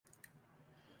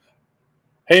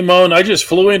Hey, Moan, I just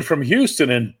flew in from Houston,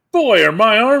 and boy, are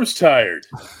my arms tired.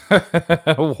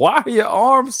 Why are your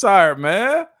arms tired,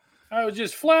 man? I was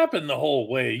just flapping the whole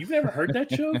way. You've never heard that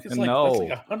joke? It's like that's like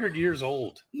No. 100 years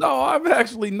old. No, I've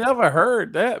actually never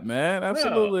heard that, man. No.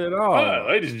 Absolutely at Hi, all.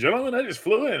 ladies and gentlemen, I just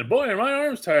flew in, and boy, are my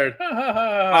arms tired. Ha ha ha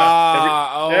ha.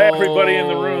 Ah, Everybody in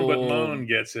the room but Moan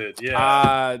gets it.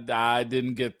 Yeah. I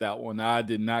didn't get that one. I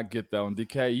did not get that one.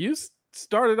 DK, you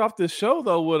started off this show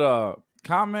though with a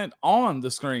comment on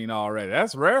the screen already.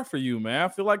 That's rare for you, man. I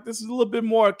feel like this is a little bit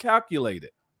more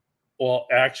calculated. Well,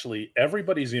 actually,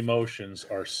 everybody's emotions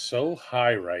are so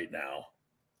high right now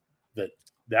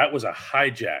that was a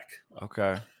hijack.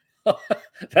 Okay.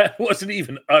 That wasn't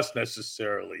even us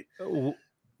necessarily.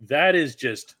 That is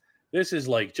just, this is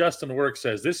like Justin Work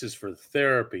says, this is for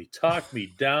therapy. Talk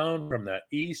me down from that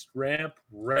East Ramp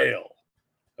rail.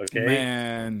 Okay.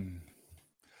 Man,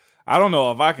 I don't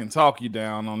know if I can talk you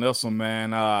down on this one,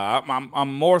 man.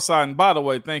 I'm more excited. By the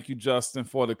way, thank you, Justin,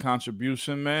 for the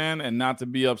contribution, man. And not to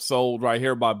be upsold right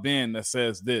here by Ben that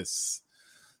says this.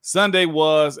 Sunday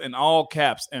was, in all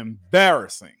caps,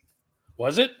 embarrassing.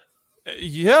 Was it?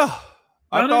 Yeah.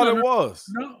 I thought it was.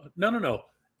 No.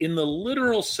 In the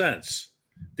literal sense,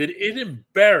 did it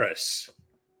embarrass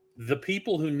the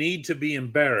people who need to be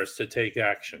embarrassed to take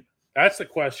action? That's the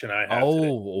question I have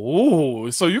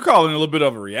today. So you're calling it a little bit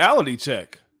of a reality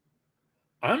check.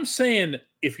 I'm saying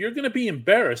if you're going to be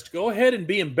embarrassed, go ahead and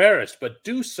be embarrassed, but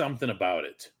do something about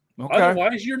it. Okay.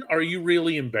 Otherwise, are you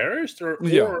really embarrassed or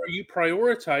are you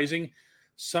prioritizing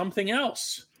something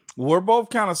else? We're both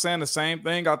kind of saying the same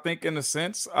thing, I think, in a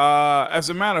sense. As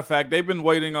a matter of fact, they've been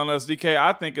waiting on us, DK.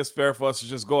 I think it's fair for us to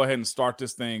just go ahead and start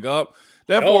this thing up.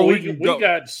 Therefore, we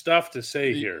got stuff to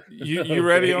say here. You Okay.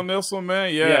 ready on this one,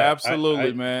 man? Yeah,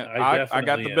 absolutely, man. I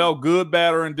got the bell, good,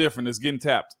 bad, or indifferent. It's getting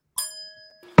tapped.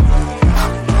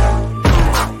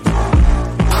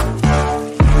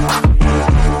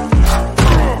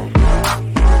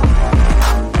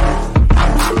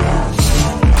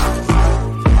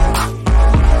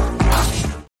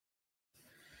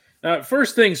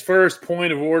 First things first,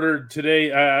 point of order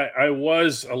today. I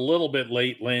was a little bit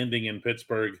late landing in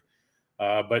Pittsburgh,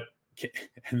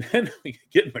 and then we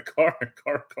get in the car, and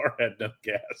car had no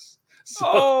gas.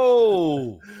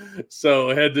 So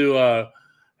I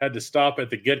had to stop at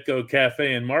the Get Go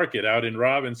Cafe and Market out in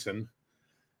Robinson,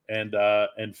 and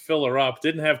fill her up.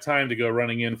 Didn't have time to go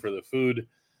running in for the food,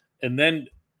 and then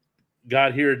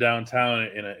got here downtown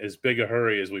in as big a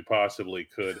hurry as we possibly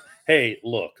could. Hey,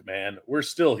 look, man, we're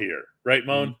still here, right,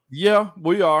 Moan? Yeah,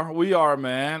 we are,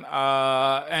 man.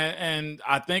 And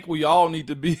I think we all need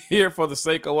to be here for the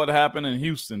sake of what happened in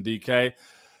Houston, DK.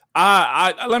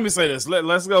 I let me say this.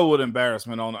 Let's go with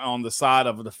embarrassment on the side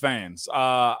of the fans.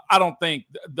 I don't think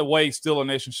the way Steeler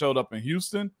Nation showed up in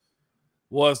Houston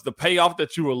was the payoff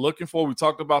that you were looking for. We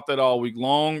talked about that all week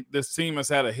long. This team has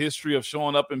had a history of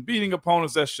showing up and beating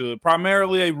opponents that should,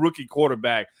 primarily a rookie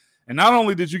quarterback. And not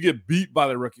only did you get beat by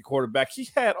the rookie quarterback, he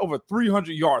had over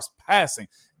 300 yards passing.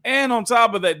 And on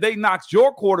top of that, they knocked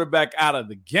your quarterback out of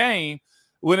the game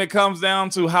when it comes down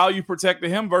to how you protected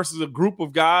him versus a group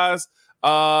of guys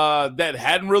that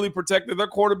hadn't really protected their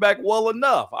quarterback well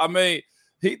enough. I mean,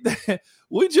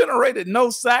 we generated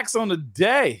no sacks on the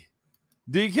day,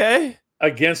 DK.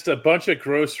 Against a bunch of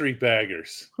grocery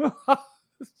baggers.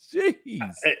 Jeez.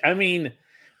 I mean,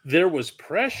 there was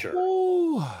pressure.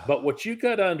 Ooh. But what you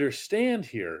got to understand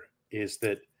here is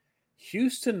that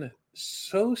Houston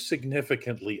so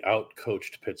significantly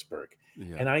outcoached Pittsburgh.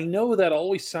 Yeah. And I know that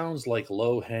always sounds like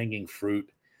low-hanging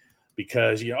fruit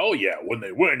because, when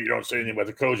they win, you don't say anything about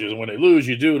the coaches, and when they lose,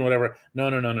 you do, and whatever. No.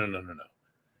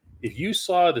 If you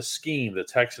saw the scheme the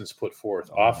Texans put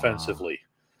forth offensively,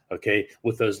 okay,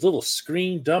 with those little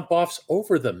screen dump-offs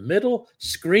over the middle,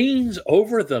 screens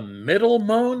over the middle,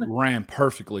 Moan. Ran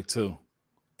perfectly, too.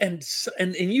 And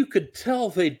you could tell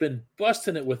they'd been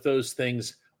busting it with those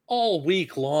things all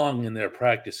week long in their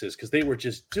practices because they were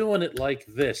just doing it like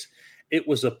this. It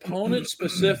was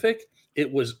opponent-specific. It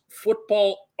was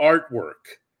football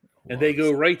artwork. And they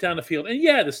go right down the field. And,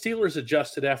 the Steelers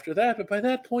adjusted after that. But by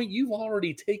that point, you've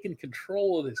already taken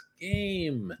control of this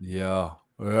game. Yeah.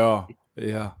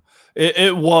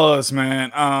 It was,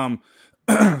 man.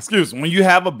 Excuse me. When you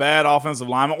have a bad offensive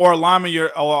lineman or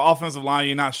offensive line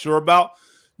you're not sure about,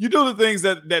 you do the things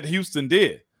that Houston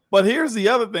did. But here's the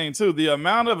other thing, too. The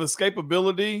amount of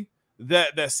escapability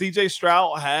that C.J.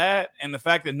 Stroud had and the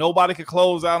fact that nobody could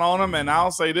close out on him, and I'll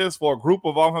say this, for a group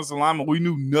of offensive linemen we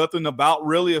knew nothing about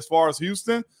really as far as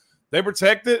Houston, they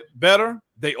protected better.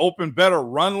 They opened better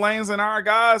run lanes than our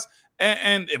guys.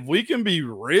 And if we can be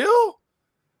real,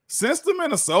 since the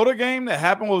Minnesota game that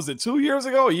happened, what was it, 2 years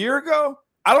ago, a year ago?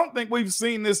 I don't think we've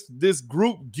seen this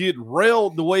group get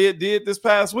railed the way it did this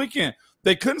past weekend.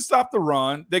 They couldn't stop the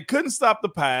run. They couldn't stop the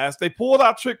pass. They pulled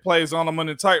out trick plays on them in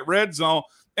the tight red zone,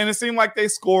 and it seemed like they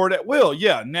scored at will.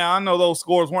 Yeah, now I know those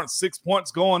scores weren't 6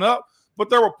 points going up, but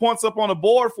there were points up on the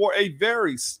board for a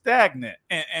very stagnant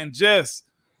and just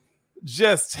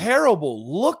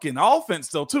terrible looking offense,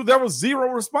 though, too. There was zero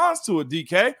response to it,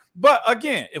 DK. But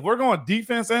again, if we're going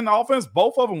defense and offense,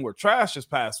 both of them were trash this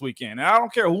past weekend. And I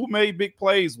don't care who made big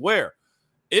plays where.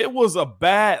 It was a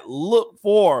bad look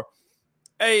for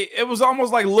it was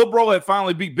almost like Lil Bro had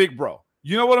finally beat Big Bro.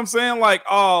 You know what I'm saying? Like,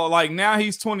 oh, like now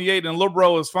he's 28 and Lil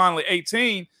Bro is finally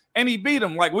 18. And he beat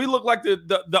him. Like, we look like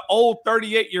the old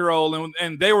 38-year-old,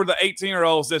 and they were the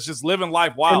 18-year-olds that's just living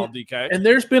life wild, DK. And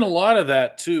there's been a lot of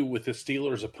that, too, with the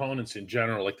Steelers' opponents in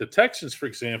general. Like the Texans, for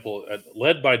example,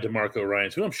 led by DeMarco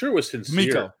Ryans, who I'm sure was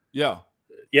sincere. D'Amico, yeah.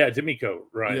 Yeah, D'Amico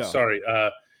Ryans, yeah. Sorry.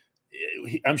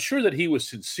 I'm sure that he was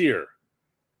sincere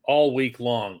all week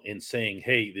long in saying,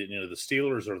 hey, the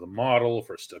Steelers are the model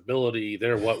for stability.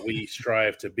 They're what we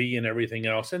strive to be and everything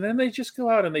else. And then they just go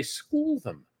out and they school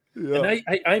them. Yeah.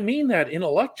 And I mean that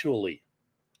intellectually.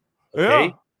 Okay?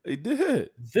 Yeah, they did.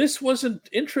 This wasn't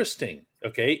interesting,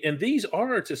 okay? And these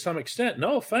are, to some extent,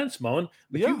 no offense, Moan,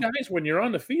 but you guys, when you're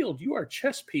on the field, you are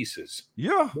chess pieces.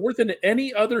 Yeah. More than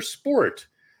any other sport,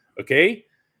 okay?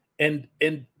 And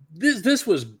this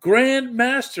was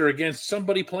grandmaster against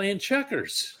somebody playing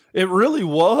checkers. It really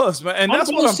was, man. And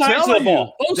that's what I'm telling you.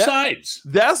 Both sides.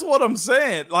 That's what I'm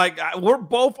saying. Like, we're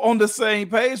both on the same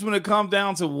page when it comes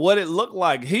down to what it looked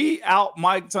like. He out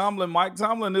Mike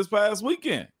Tomlin this past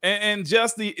weekend. And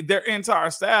just their entire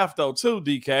staff, though, too,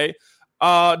 DK.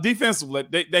 Defensively,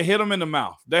 they hit him in the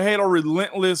mouth. They had a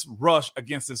relentless rush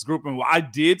against this group. And I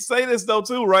did say this, though,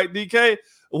 too, right, DK?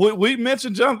 We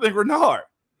mentioned Jonathan Grenard,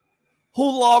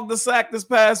 who logged the sack this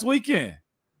past weekend.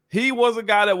 He was a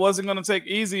guy that wasn't going to take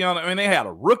easy on it. I mean, they had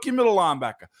a rookie middle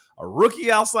linebacker, a rookie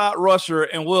outside rusher,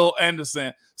 and Will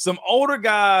Anderson. Some older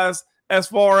guys as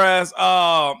far as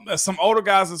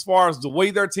the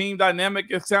way their team dynamic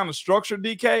is kind of structured,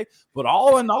 DK. But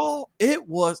all in all, it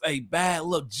was a bad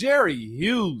look. Jerry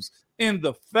Hughes in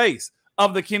the face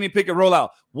of the Kenny Pickett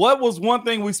rollout. What was one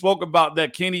thing we spoke about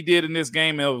that Kenny did in this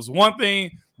game? It was one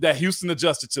thing that Houston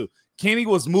adjusted to. Kenny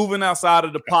was moving outside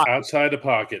of the pocket. Outside the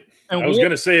pocket. And I was going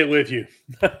to say it with you.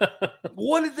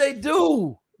 What did they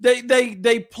do?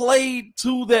 They played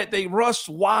to that. They rushed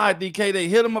wide, DK. They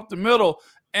hit them up the middle.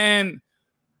 And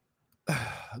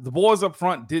the boys up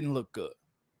front didn't look good.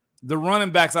 The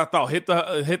running backs, I thought, hit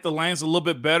the lanes a little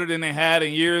bit better than they had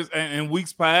in years and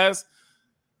weeks past.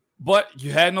 But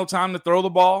you had no time to throw the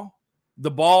ball. The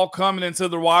ball coming into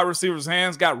the wide receiver's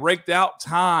hands got raked out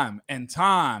time and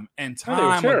time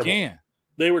again.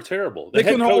 They were terrible. They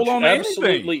couldn't hold on to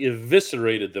absolutely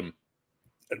eviscerated them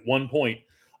at one point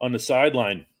on the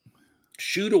sideline.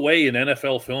 Shoot away an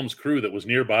NFL Films crew that was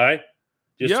nearby.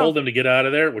 Just told them to get out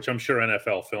of there, which I'm sure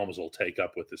NFL Films will take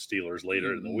up with the Steelers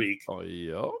later in the week. Oh,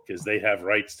 yeah. Because they have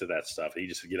rights to that stuff. He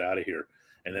just said, get out of here.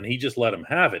 And then he just let them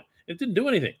have it. It didn't do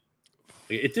anything.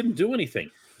 It didn't do anything.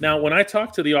 Now, when I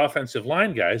talk to the offensive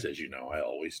line guys, as you know I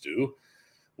always do,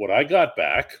 what I got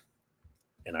back,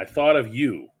 and I thought of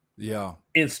you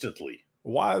instantly.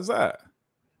 Why is that?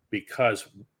 Because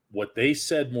what they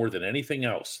said more than anything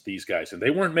else, these guys, and they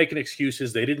weren't making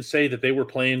excuses. They didn't say that they were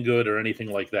playing good or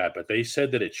anything like that, but they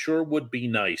said that it sure would be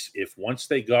nice if once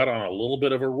they got on a little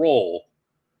bit of a roll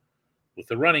with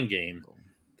the running game,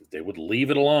 that they would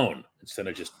leave it alone instead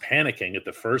of just panicking at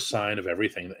the first sign of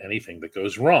anything that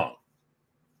goes wrong.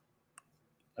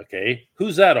 Okay,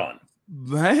 who's that on?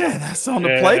 Man, that's on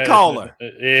the play caller.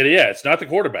 It's not the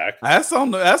quarterback. That's on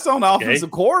the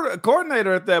offensive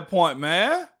coordinator at that point,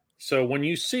 man. So when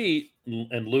you see,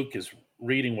 and Luke is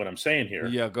reading what I'm saying here.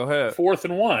 Yeah, go ahead. 4th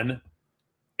and 1,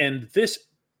 and this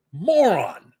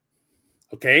moron,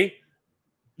 okay,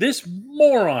 this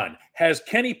moron has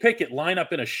Kenny Pickett line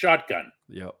up in a shotgun.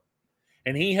 Yep.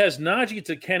 And he has Najee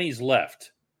to Kenny's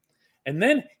left. And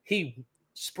then he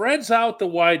spreads out the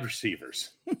wide receivers,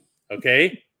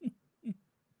 okay?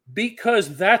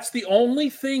 Because that's the only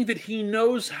thing that he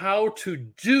knows how to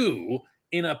do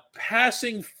in a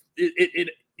passing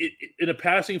in a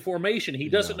passing formation. He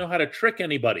doesn't know how to trick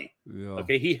anybody. Yeah.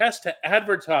 Okay, he has to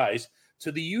advertise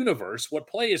to the universe what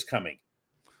play is coming.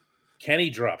 Kenny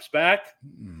drops back.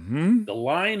 Mm-hmm. The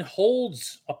line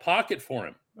holds a pocket for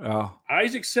him.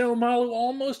 Isaac Seumalo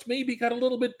almost maybe got a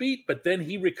little bit beat, but then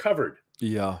he recovered.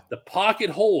 Yeah. The pocket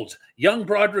holds. Young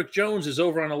Broderick Jones is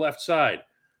over on the left side.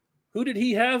 Who did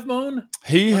he have, Moan?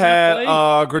 He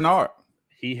had Grenard.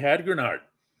 He had Grenard.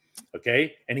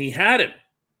 Okay? And he had him.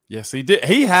 Yes, he did.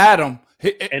 He had him.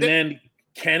 Then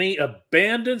Kenny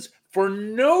abandons for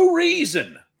no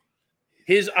reason.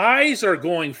 His eyes are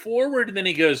going forward, and then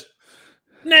he goes,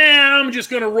 nah, I'm just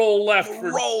going to roll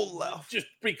left. Just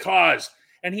because.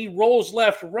 And he rolls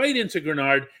left right into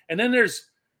Grenard, and then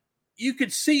you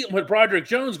could see what Broderick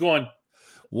Jones going,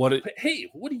 hey,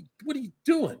 what are you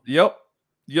doing? Yep.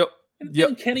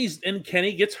 And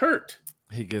Kenny gets hurt.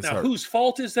 He gets hurt. Now, whose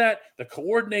fault is that? The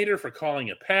coordinator for calling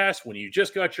a pass when you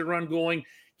just got your run going.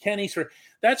 Kenny's hurt.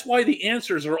 That's why the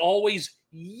answers are always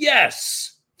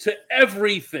yes to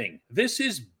everything. This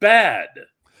is bad.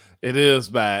 It is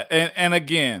bad. And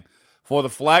again, for the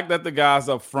flack that the guys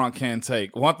up front can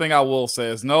take, one thing I will say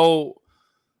is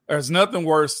there's nothing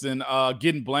worse than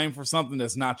getting blamed for something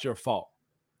that's not your fault.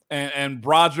 And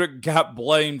Broderick got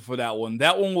blamed for that one.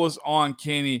 That one was on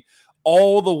Kenny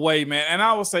all the way, man. And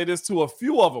I will say this to a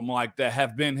few of them like that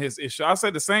have been his issue. I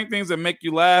say the same things that make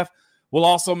you laugh will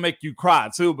also make you cry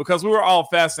too, because we were all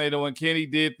fascinated when Kenny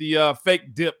did the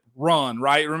fake dip run,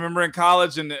 right? Remember in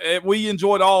college, and we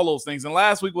enjoyed all those things. And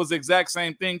last week was the exact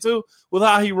same thing too, with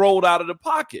how he rolled out of the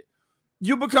pocket.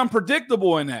 You become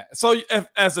predictable in that. So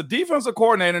as a defensive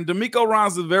coordinator, and D'Amico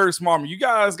Ryans is very smart, you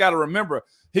guys got to remember,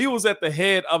 he was at the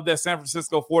head of that San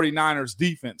Francisco 49ers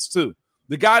defense too.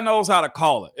 The guy knows how to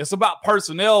call it. It's about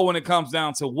personnel when it comes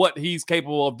down to what he's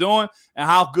capable of doing and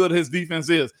how good his defense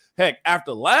is. Heck,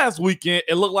 after last weekend,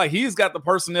 it looked like he's got the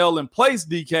personnel in place,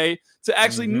 DK, to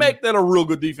actually make that a real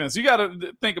good defense. You got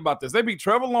to think about this. They beat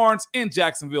Trevor Lawrence in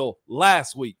Jacksonville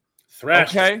last week.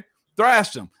 Thrashed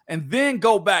him. And then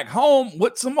go back home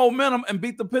with some momentum and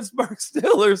beat the Pittsburgh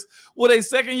Steelers with a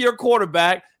second-year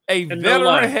quarterback, a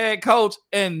veteran head coach,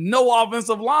 and no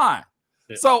offensive line.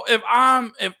 So if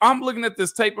I'm looking at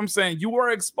this tape, I'm saying you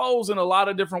were exposed in a lot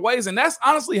of different ways. And that's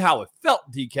honestly how it felt,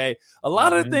 DK. A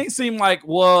lot of the things seemed like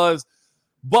was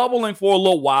bubbling for a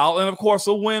little while. And, of course,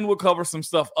 a win would cover some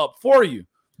stuff up for you.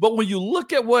 But when you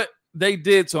look at what they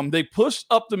did to him, they pushed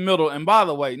up the middle. And, by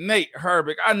the way, Nate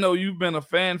Herbig, I know you've been a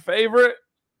fan favorite,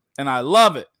 and I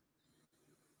love it.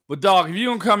 But, dog, if you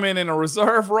don't come in a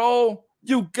reserve role,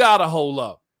 you got to hold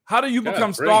up. How do you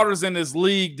become starters in this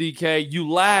league, DK? You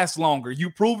last longer. You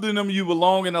proved to them you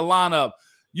belong in the lineup.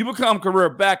 You become career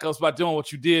backups by doing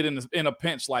what you did in a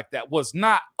pinch like that. Was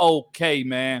not okay,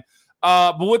 man.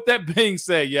 But with that being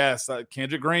said, yes,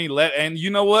 Kendrick Green and you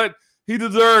know what? He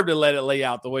deserved to let it lay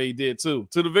out the way he did too.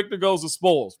 To the victor goes the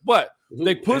spoils. But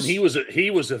they pushed. And he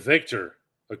was a victor.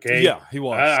 Okay. Yeah, he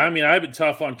was. I mean, I've been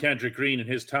tough on Kendrick Green in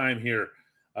his time here.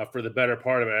 For the better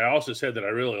part of it. I also said that I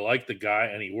really like the guy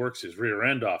and he works his rear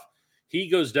end off. He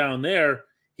goes down there.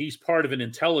 He's part of an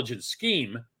intelligent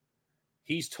scheme.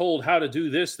 He's told how to do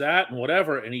this, that, and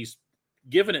whatever, and he's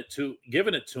given it to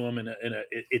him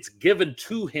it's given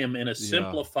to him in a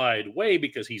simplified way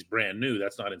because he's brand new.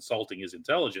 That's not insulting his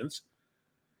intelligence.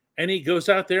 And he goes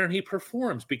out there and he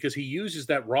performs because he uses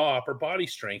that raw upper body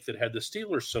strength that had the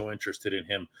Steelers so interested in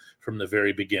him from the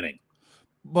very beginning.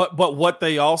 But what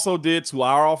they also did to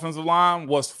our offensive line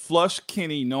was flush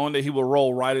Kenny, knowing that he would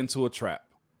roll right into a trap.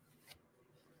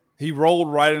 He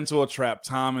rolled right into a trap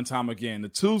time and time again.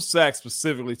 Two of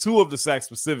the sacks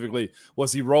specifically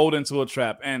was he rolled into a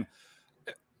trap. And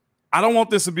I don't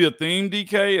want this to be a theme,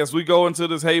 DK, as we go into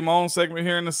this Hey Moan segment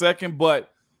here in a second,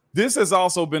 but this has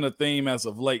also been a theme as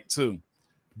of late too.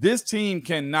 This team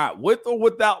cannot, with or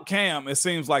without Cam, it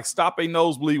seems like, stop a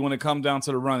nosebleed when it comes down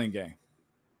to the running game.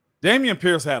 Dameon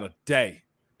Pierce had a day.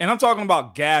 And I'm talking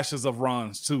about gashes of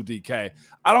runs too, DK.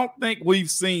 I don't think we've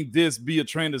seen this be a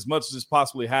trend as much as this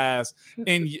possibly has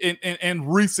in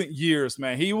recent years,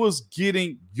 man. He was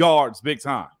getting yards big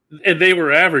time. And they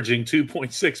were averaging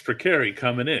 2.6 per carry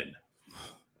coming in.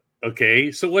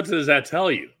 Okay, so what does that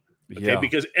tell you? Okay,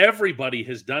 because everybody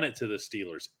has done it to the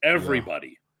Steelers.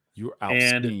 Everybody. Yeah. You're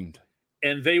out-schemed.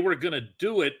 And they were going to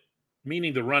do it,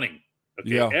 meaning the running.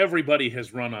 Okay, everybody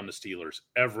has run on the Steelers.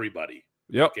 Everybody.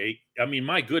 Yep. Okay, I mean,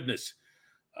 my goodness.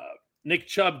 Nick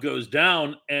Chubb goes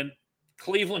down, and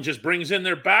Cleveland just brings in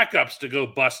their backups to go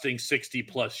busting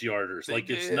 60-plus yarders.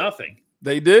 It's nothing.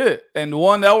 They did, and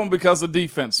won that one because of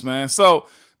defense, man. So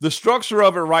the structure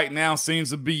of it right now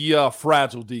seems to be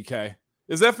fragile, DK.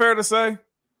 Is that fair to say?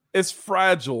 It's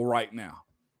fragile right now.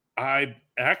 I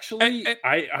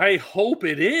hope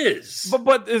it is.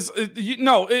 But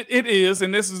it is,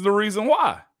 and this is the reason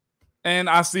why. And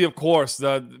I see, of course,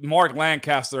 the Mark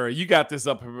Lancaster. You got this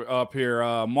up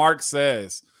here. Mark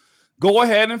says, "Go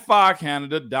ahead and fire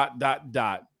Canada. ...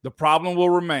 The problem will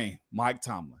remain. Mike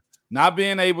Tomlin not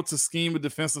being able to scheme a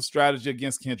defensive strategy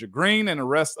against Kendrick Green and the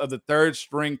rest of the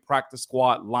third-string practice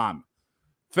squad linemen."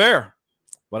 Fair,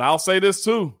 but I'll say this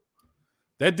too: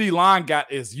 that D line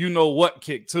got his you-know-what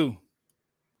kick too.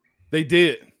 They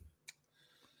did.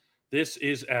 This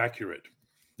is accurate.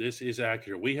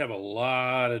 We have a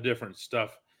lot of different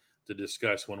stuff to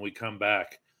discuss when we come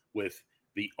back with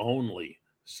the only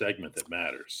segment that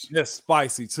matters. That's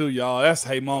spicy too, y'all. That's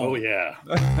Ramon. Oh, yeah.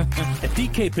 At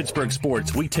DK Pittsburgh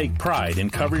Sports, we take pride in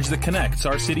coverage that connects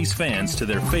our city's fans to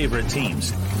their favorite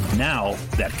teams. Now,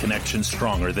 that connection's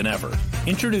stronger than ever.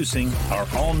 Introducing our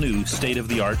all-new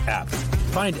state-of-the-art app.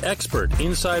 Find expert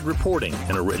inside reporting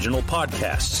and original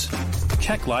podcasts.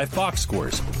 Check live box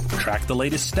scores. Track the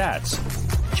latest stats.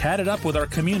 Chat it up with our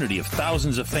community of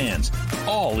thousands of fans,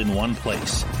 all in one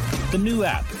place. The new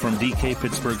app from DK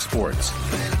Pittsburgh Sports.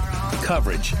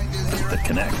 Coverage that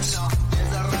connects.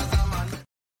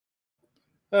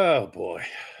 Oh, boy.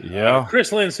 Yeah.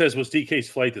 Chris Lynn says, was DK's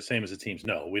flight the same as the team's?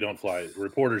 No, we don't fly.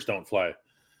 Reporters don't fly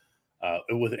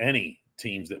with any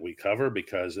teams that we cover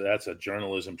because that's a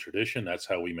journalism tradition. That's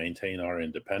how we maintain our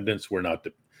independence. We're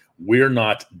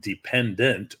not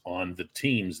dependent on the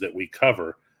teams that we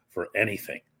cover for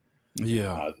anything.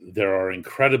 Yeah. There are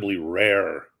incredibly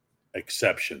rare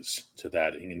exceptions to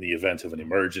that in the event of an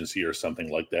emergency or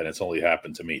something like that. It's only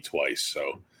happened to me twice.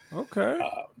 So, okay.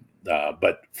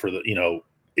 But for the,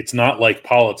 it's not like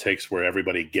politics where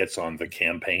everybody gets on the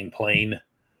campaign plane.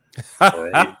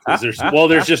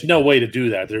 There's just no way to do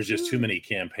that. There's just too many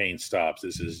campaign stops.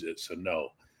 So no.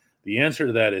 The answer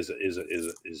to that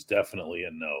is definitely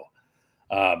a no.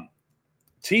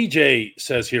 TJ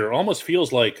says here, almost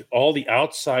feels like all the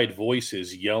outside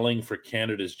voices yelling for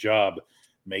Canada's job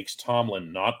makes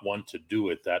Tomlin not want to do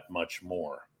it that much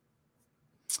more.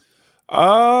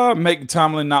 Make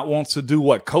Tomlin not want to do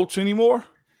what? Coach anymore?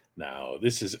 No,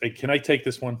 can I take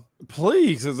this one?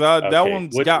 Please, because that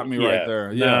one's got me right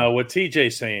there. Yeah. No, what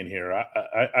TJ's saying here,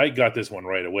 I got this one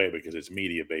right away because it's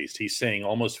media-based. He's saying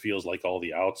almost feels like all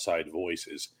the outside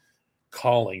voices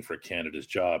calling for Canada's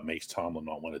job makes Tomlin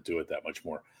not want to do it that much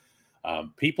more.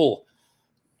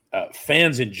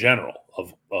 Fans in general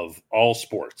of all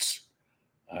sports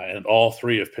and all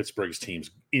three of Pittsburgh's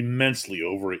teams immensely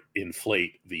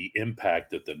overinflate the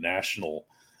impact that the national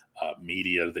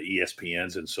media, the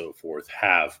ESPNs and so forth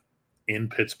have in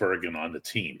Pittsburgh and on the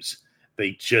teams.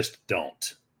 They just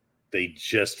don't.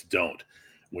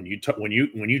 When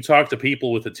you talk to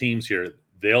people with the teams here,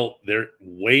 they're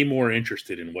way more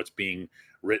interested in what's being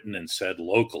written and said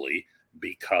locally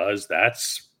because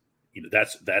that's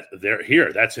they're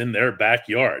here. That's in their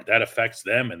backyard. That affects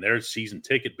them and their season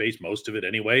ticket base, most of it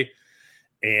anyway.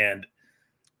 And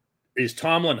is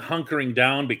Tomlin hunkering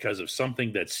down because of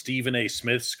something that Stephen A.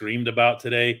 Smith screamed about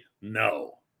today?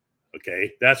 No.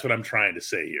 Okay, that's what I'm trying to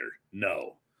say here.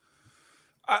 No.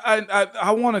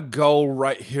 I want to go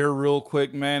right here real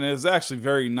quick, man. It's actually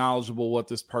very knowledgeable what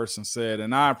this person said,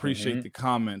 and I appreciate the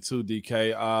comment too,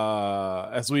 DK.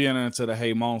 As we enter into the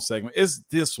Ramon segment, it's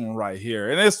this one right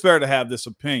here, and it's fair to have this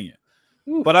opinion,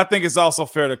 but I think it's also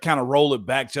fair to kind of roll it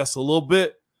back just a little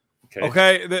bit.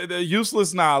 Okay. The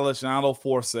useless knowledge,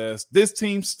 904 says, this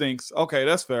team stinks. Okay,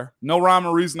 that's fair. No rhyme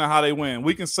or reason to how they win.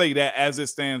 We can say that as it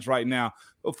stands right now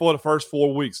for the first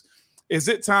 4 weeks. Is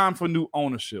it time for new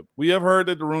ownership? We have heard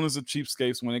that the Rooners are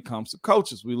cheapskates when it comes to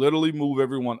coaches. We literally move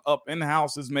everyone up in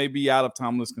houses, may be out of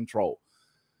Tomlin's control.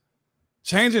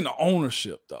 Changing the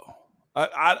ownership, though.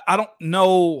 I don't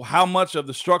know how much of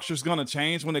the structure is going to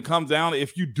change when it comes down to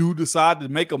if you do decide to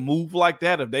make a move like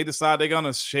that. If they decide they're going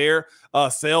to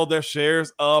sell their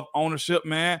shares of ownership,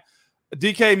 man,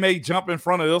 DK may jump in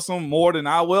front of this one more than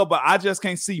I will, but I just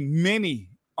can't see many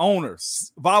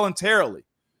owners voluntarily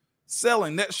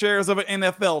selling net shares of an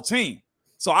NFL team.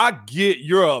 So I get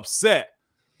you're upset,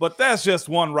 but that's just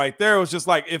one right there. It was just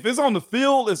like, if it's on the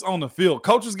field, it's on the field.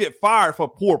 Coaches get fired for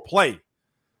poor play.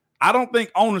 I don't think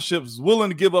ownership is willing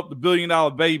to give up the $1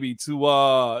 billion baby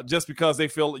to just because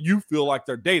you feel like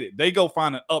they're dated. They go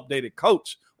find an updated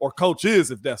coach or coaches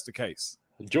if that's the case.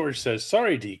 George says,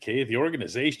 sorry, DK, the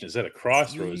organization is at a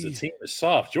crossroads. The team is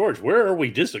soft. George, where are we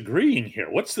disagreeing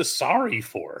here? What's the sorry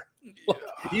for?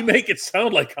 You make it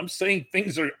sound like I'm saying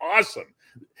things are awesome.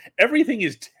 Everything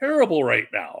is terrible right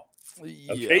now.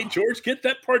 Okay, George, get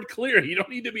that part clear. You don't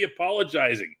need to be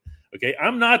apologizing. Okay,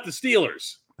 I'm not the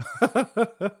Steelers.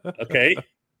 Okay.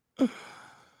 A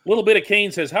little bit of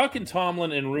Kane says, how can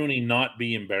Tomlin and Rooney not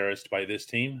be embarrassed by this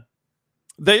team?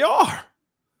 They are.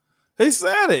 He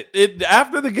said it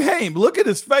after the game. Look at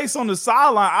his face on the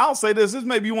sideline. I'll say this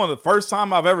may be one of the first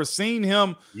time I've ever seen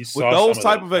him with those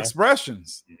type of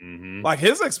expressions. Mm-hmm. Like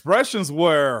his expressions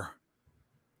were,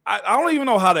 I don't even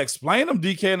know how to explain them,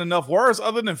 DK, in enough words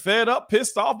other than fed up,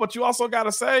 pissed off. But you also got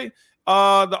to say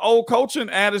the old coaching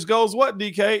adage goes what,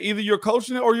 DK? Either you're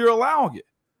coaching it or you're allowing it.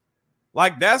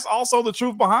 Like that's also the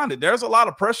truth behind it. There's a lot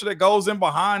of pressure that goes in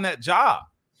behind that job.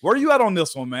 Where are you at on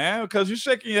this one, man? Because you're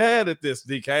shaking your head at this,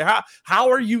 DK. How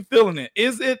are you feeling it?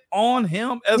 Is it on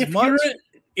him as much?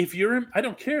 I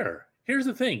don't care. Here's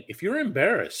the thing. If you're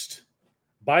embarrassed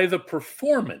by the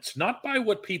performance, not by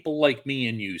what people like me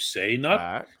and you say,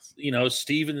 not,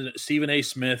 Stephen A.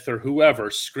 Smith or whoever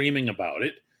screaming about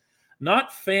it,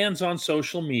 not fans on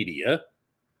social media,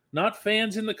 not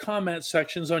fans in the comment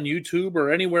sections on YouTube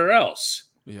or anywhere else.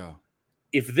 Yeah.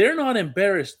 If they're not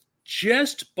embarrassed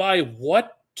just by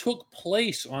what took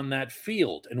place on that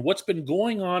field and what's been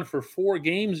going on for 4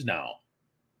 games now,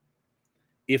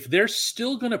 if they're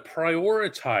still going to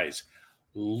prioritize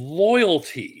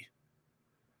loyalty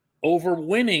over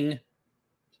winning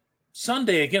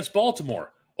Sunday against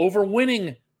Baltimore, over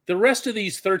winning the rest of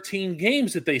these 13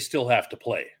 games that they still have to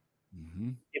play,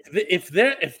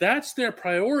 if that's their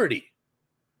priority,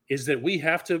 is that we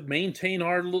have to maintain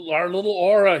our little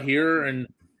aura here and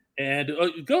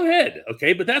go ahead,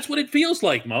 okay? But that's what it feels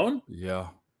like, Moan. Yeah.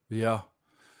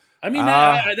 I mean,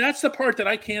 that's the part that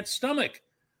I can't stomach.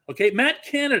 Okay, Matt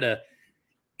Canada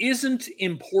isn't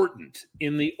important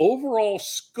in the overall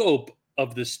scope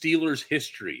of the Steelers'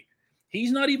 history.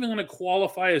 He's not even going to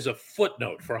qualify as a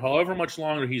footnote for however much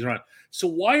longer he's around. So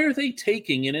why are they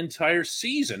taking an entire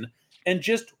season and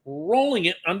just rolling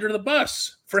it under the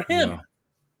bus for him? Yeah.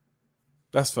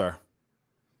 That's fair.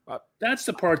 That's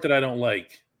the part that I don't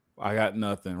like. I got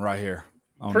nothing right here.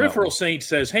 Peripheral Saint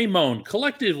says, hey, Moan,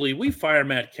 collectively, we fire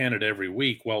Matt Canada every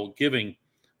week while giving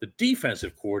the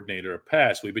defensive coordinator a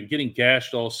pass. We've been getting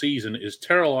gashed all season. Is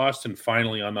Terrell Austin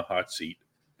finally on the hot seat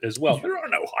as well? There are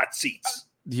no hot seats.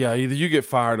 Yeah, either you get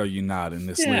fired or you're not in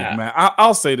this league, man.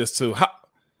 I'll say this too.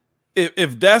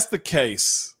 If that's the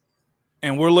case,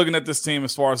 and we're looking at this team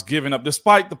as far as giving up,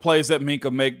 despite the plays that Minka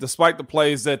make, despite the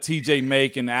plays that TJ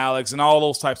make and Alex and all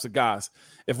those types of guys,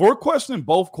 if we're questioning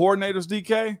both coordinators,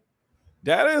 DK,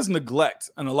 that is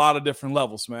neglect on a lot of different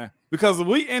levels, man. Because if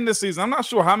we end the season, I'm not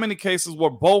sure how many cases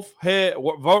where both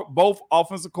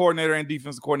offensive coordinator and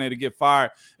defensive coordinator get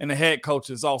fired, and the head coach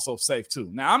is also safe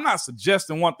too. Now, I'm not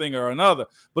suggesting one thing or another,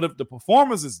 but if the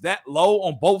performance is that low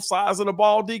on both sides of the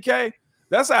ball, DK,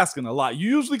 that's asking a lot.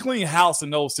 You usually clean house in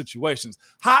those situations.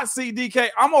 Hot seat, DK,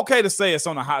 I'm okay to say it's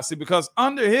on a hot seat because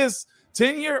under his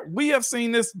tenure, we have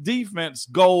seen this defense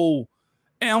go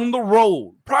on the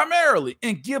road primarily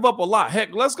and give up a lot.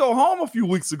 Heck, let's go home a few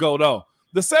weeks ago, though.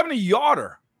 The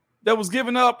 70-yarder that was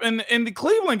given up in the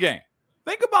Cleveland game.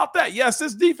 Think about that. Yes,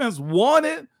 this defense won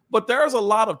it, but there's a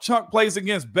lot of chunk plays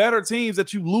against better teams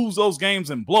that you lose those games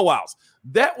in blowouts.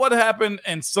 That what happened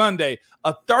in Sunday,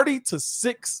 a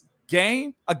 30-6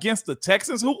 game against the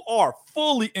Texans, who are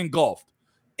fully engulfed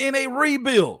in a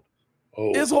rebuild.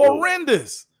 It's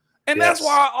horrendous. And that's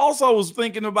why I also was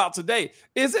thinking about today.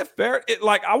 Is it fair?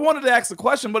 I wanted to ask the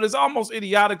question, but it's almost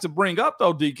idiotic to bring up,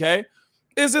 though, DK.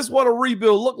 Is this what a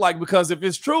rebuild look like? Because if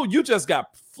it's true, you just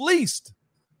got fleeced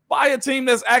by a team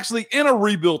that's actually in a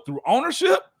rebuild through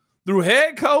ownership, through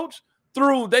head coach,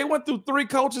 they went through 3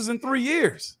 coaches in 3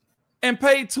 years and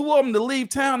paid 2 of them to leave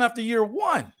town after year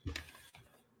 1.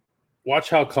 Watch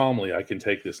how calmly I can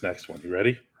take this next one. You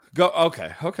ready? Go.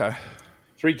 Okay.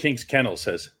 Three Kings Kennel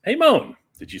says, hey, Moan,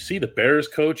 did you see the Bears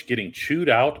coach getting chewed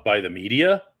out by the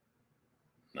media?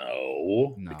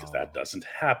 No, because that doesn't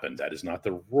happen. That is not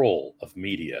the role of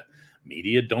media.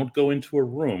 Media don't go into a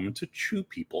room to chew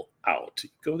people out. You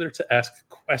go there to ask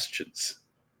questions.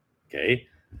 Okay?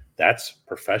 That's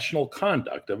professional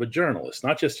conduct of a journalist,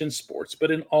 not just in sports,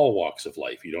 but in all walks of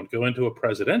life. You don't go into a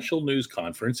presidential news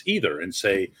conference either and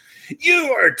say,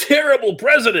 you are a terrible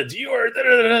president. You are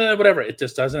whatever. It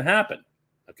just doesn't happen.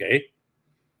 Okay?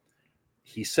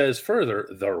 He says further,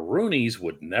 the Rooneys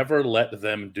would never let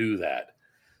them do that.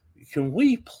 Can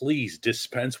we please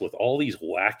dispense with all these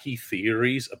wacky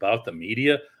theories about the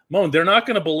media? Moan, they're not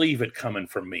going to believe it coming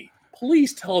from me.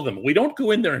 Please tell them we don't go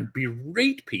in there and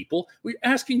berate people. We're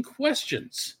asking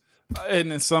questions.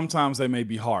 And then sometimes they may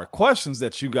be hard questions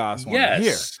that you guys want to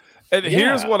hear. And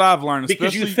here's what I've learned.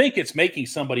 Because you think it's making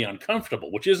somebody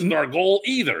uncomfortable, which isn't our goal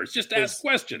either. It's just to ask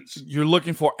questions. You're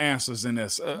looking for answers in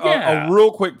this. A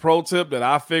real quick pro tip that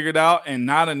I figured out, and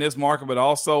not in this market, but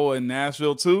also in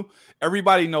Nashville too.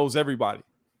 Everybody knows everybody.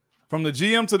 From the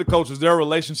GM to the coaches, there are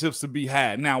relationships to be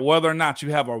had. Now, whether or not you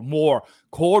have a more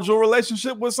cordial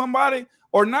relationship with somebody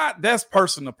or not, that's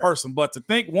person to person. But to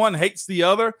think one hates the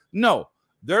other, no.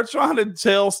 They're trying to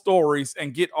tell stories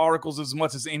and get articles as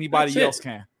much as anybody else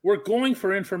can. We're going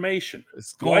for information.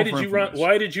 Why did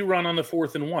you run on the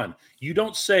 4th and 1? You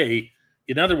don't say,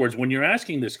 in other words, when you're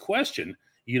asking this question,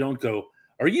 you don't go,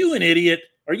 are you an idiot?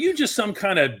 Are you just some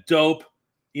kind of dope?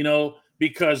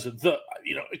 Because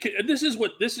this is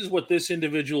what this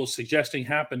individual is suggesting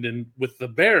happened with the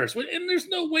Bears, and there's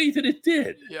no way that it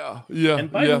did. Yeah.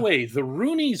 And by the way, the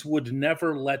Rooneys would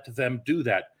never let them do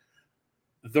that.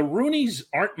 The Rooneys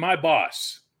aren't my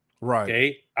boss. Right.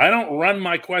 Okay. I don't run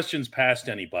my questions past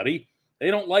anybody.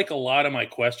 They don't like a lot of my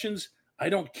questions. I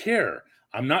don't care.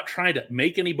 I'm not trying to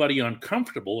make anybody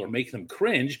uncomfortable or make them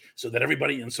cringe so that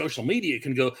everybody in social media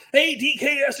can go, hey,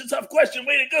 DK asked a tough question.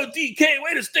 Way to go, DK.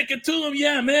 Way to stick it to him.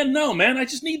 Yeah, man. No, man. I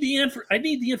just need the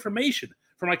information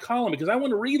for my column because I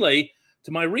want to relay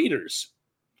to my readers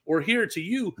or here to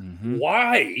you,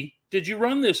 why did you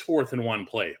run this 4th and 1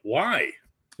 play? Why?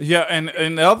 Yeah,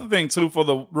 and the other thing, too, for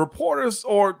the reporters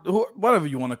or whatever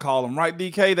you want to call them, right,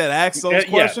 DK, that ask those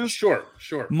questions? Sure.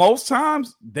 Most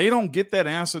times, they don't get that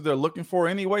answer they're looking for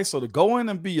anyway. So to go in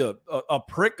and be a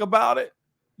prick about it,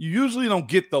 you usually don't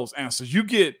get those answers. You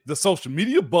get the social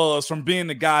media buzz from being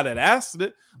the guy that asked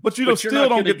it, but still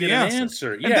don't get the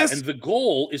answer. Yeah, and the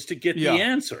goal is to get the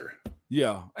answer.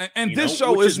 Yeah, and this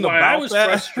show isn't about that.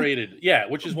 Frustrated. Yeah,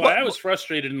 which is why I was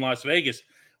frustrated in Las Vegas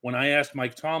when I asked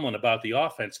Mike Tomlin about the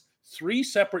offense 3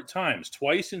 separate times,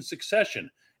 twice in succession,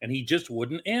 and he just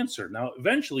wouldn't answer. Now,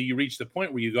 eventually you reach the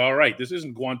point where you go, all right, this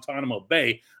isn't Guantanamo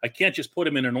Bay. I can't just put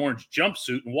him in an orange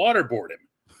jumpsuit and waterboard him,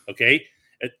 okay?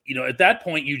 At that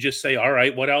point, you just say, all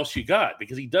right, what else you got?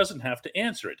 Because he doesn't have to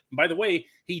answer it. And by the way,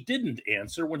 he didn't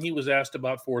answer when he was asked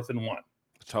about 4th and 1.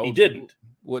 He didn't.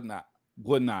 Would not.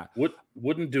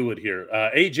 Wouldn't do it here.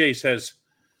 AJ says,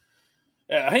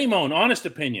 hey, Moan, honest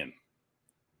opinion.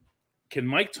 Can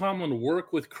Mike Tomlin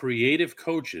work with creative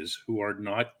coaches who are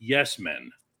not yes men,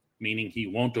 meaning he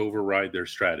won't override their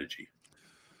strategy?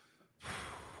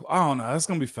 I don't know. That's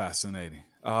going to be fascinating.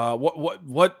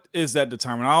 What is that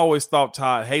determined? I always thought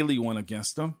Todd Haley went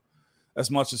against him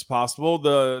as much as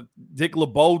possible. Dick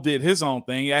LeBeau did his own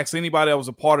thing. He asked anybody that was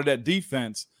a part of that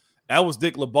defense. That was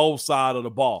Dick LeBeau's side of the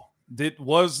ball.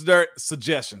 Was there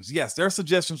suggestions? Yes, there are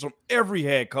suggestions from every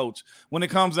head coach when it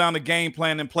comes down to game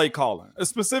plan and play calling,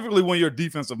 specifically when you're a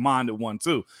defensive-minded one,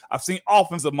 too. I've seen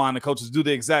offensive-minded coaches do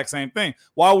the exact same thing.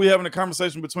 Why are we having a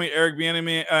conversation between Eric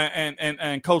Bieniemy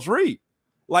and Coach Reed?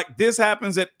 Like, this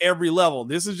happens at every level.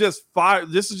 This is just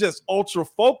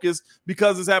ultra-focused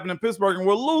because it's happening in Pittsburgh, and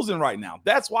we're losing right now.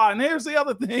 That's why. And here's the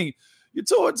other thing. You're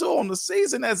 2-2 on the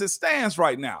season as it stands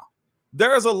right now.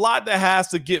 There's a lot that has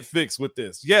to get fixed with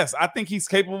this. Yes, I think he's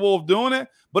capable of doing it,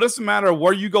 but it's a matter of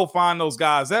where you go find those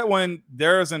guys. That when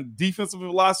there's a defensive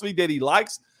philosophy that he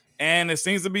likes, and it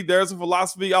seems to be there's a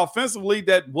philosophy offensively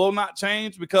that will not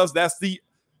change because that's the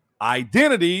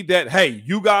identity that, hey,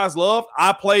 you guys love,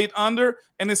 I played under,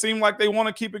 and it seemed like they want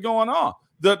to keep it going on.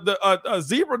 The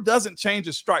zebra doesn't change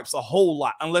its stripes a whole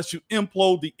lot unless you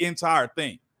implode the entire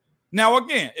thing. Now,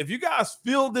 again, if you guys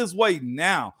feel this way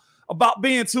now, about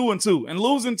being 2-2 and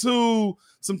losing to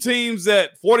some teams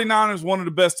that 49ers one of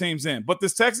the best teams in. But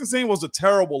this Texans team was a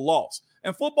terrible loss.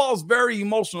 And football is very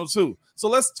emotional too. So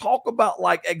let's talk about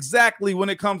like exactly when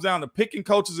it comes down to picking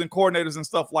coaches and coordinators and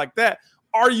stuff like that.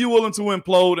 Are you willing to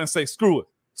implode and say, screw it,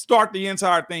 start the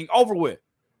entire thing over with?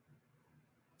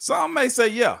 Some may say,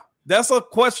 yeah. That's a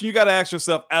question you got to ask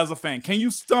yourself as a fan. Can you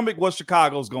stomach what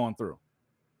Chicago's going through?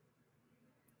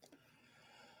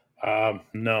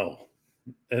 No.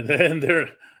 And then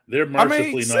they're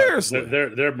mercifully seriously.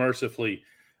 They're mercifully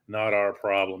not our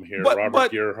problem here.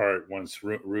 Robert Gearhart wants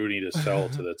Rudy to sell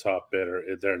to the top bidder.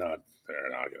 They're not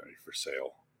going to be for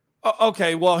sale.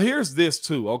 Okay, well here's this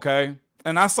too. Okay,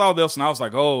 and I saw this and I was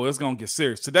like, oh, it's going to get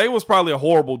serious. Today was probably a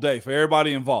horrible day for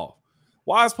everybody involved.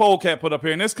 Why is Polecat put up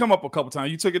here? And this come up a couple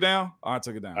times. You took it down? I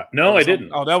took it down. No, I didn't.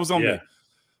 That was on me.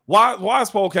 Why is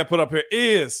Polecat put up here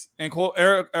is, in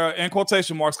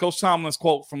quotation marks, Coach Tomlin's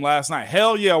quote from last night.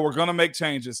 Hell yeah, we're going to make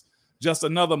changes. Just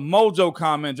another mojo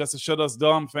comment just to shut us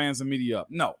dumb fans and media up.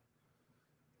 No.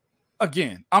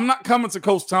 Again, I'm not coming to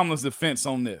Coach Tomlin's defense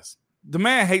on this. The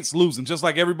man hates losing just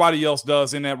like everybody else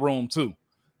does in that room too.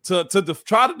 To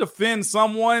try to defend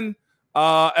someone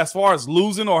as far as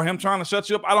losing or him trying to shut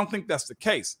you up, I don't think that's the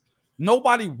case.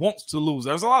 Nobody wants to lose.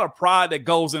 There's a lot of pride that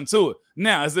goes into it.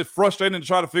 Now, is it frustrating to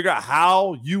try to figure out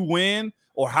how you win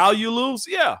or how you lose?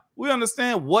 Yeah, we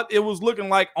understand what it was looking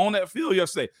like on that field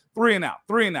yesterday. 3 and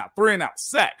out,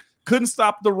 sack. Couldn't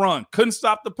stop the run, couldn't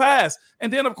stop the pass.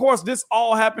 And then, of course, this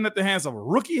all happened at the hands of a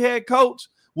rookie head coach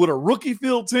with a rookie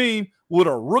field team with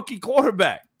a rookie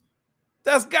quarterback.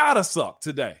 That's got to suck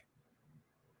today.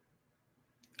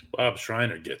 Bob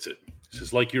Schreiner gets it. This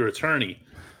is like your attorney.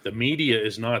 The media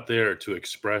is not there to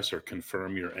express or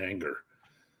confirm your anger.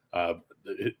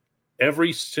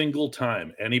 Every single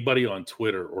time anybody on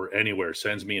Twitter or anywhere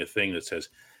sends me a thing that says,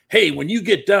 hey, when you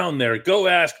get down there, go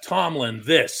ask Tomlin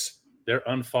this. They're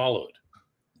unfollowed.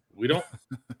 We don't.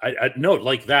 I no,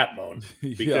 like that, Moan,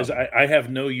 because Yeah. I have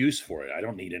no use for it. I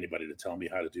don't need anybody to tell me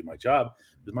how to do my job.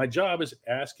 My job is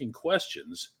asking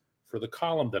questions for the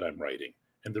column that I'm writing.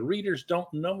 And the readers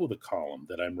don't know the column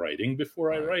that I'm writing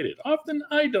before I write it. Often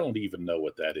I don't even know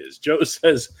what that is. Joe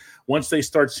says once they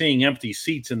start seeing empty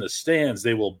seats in the stands,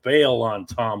 they will bail on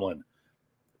Tomlin.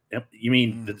 You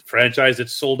mean the franchise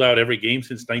that's sold out every game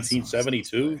since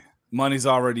 1972? Money's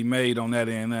already made on that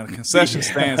end. Now, the concession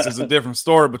stands is a different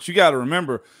story, but you got to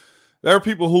remember, there are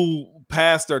people who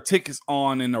pass their tickets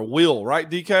on in their will, right,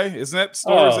 DK? Isn't that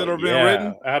stories that are being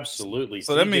written? Absolutely.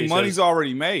 So that means money's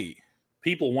already made.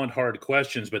 People want hard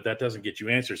questions, but that doesn't get you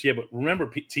answers. Yeah, but remember,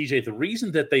 TJ, the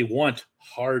reason that they want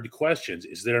hard questions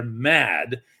is they're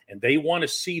mad and they want to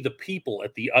see the people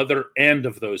at the other end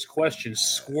of those questions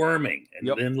squirming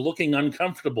and looking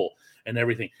uncomfortable and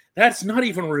everything. That's not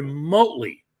even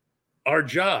remotely our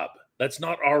job. That's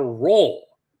not our role.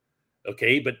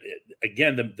 Okay, but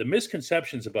again, the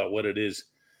misconceptions about what it is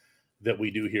that we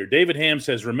do here. David Ham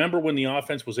says, remember when the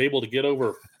offense was able to get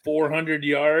over 400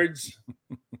 yards?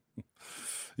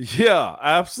 Yeah,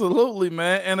 absolutely,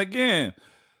 man. And again,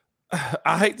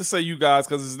 I hate to say you guys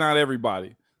because it's not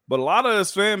everybody, but a lot of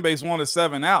this fan base wanted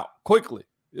 7 out quickly.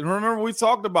 And remember, we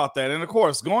talked about that. And of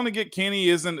course, going to get Kenny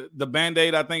isn't the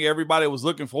Band-Aid I think everybody was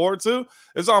looking forward to.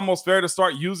 It's almost fair to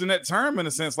start using that term in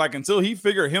a sense, like until he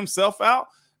figured himself out.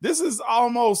 This is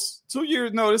almost 2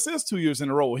 years. No, this is 2 years in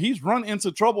a row. He's run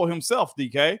into trouble himself,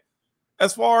 DK,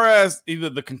 as far as either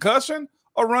the concussion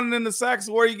or running into sacks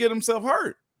where he get himself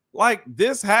hurt. Like,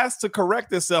 this has to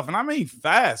correct itself. And I mean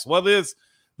fast, whether it's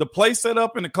the play set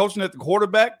up and the coaching at the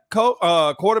quarterback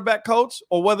coach,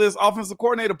 or whether it's offensive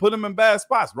coordinator put him in bad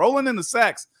spots. Rolling into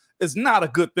sacks is not a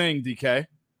good thing, DK.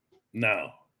 No.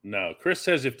 Chris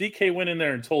says if DK went in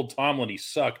there and told Tomlin he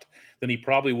sucked, then he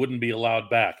probably wouldn't be allowed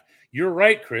back. You're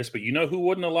right, Chris, but you know who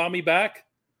wouldn't allow me back?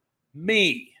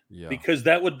 Me. Yeah. Because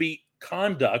that would be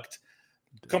conduct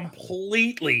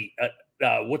completely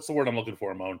what's the word I'm looking for,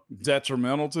 Ramon?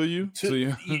 Detrimental to you?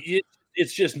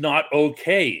 It's just not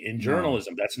okay in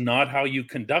journalism. No. That's not how you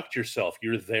conduct yourself.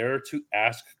 You're there to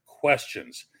ask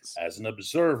questions as an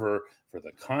observer for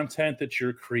the content that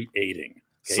you're creating.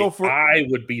 Okay? So I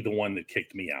would be the one that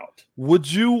kicked me out.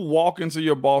 Would you walk into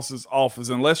your boss's office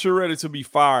unless you're ready to be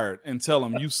fired and tell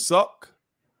him you suck?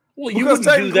 Well, you wouldn't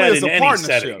do that in any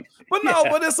setting. But no,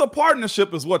 but it's a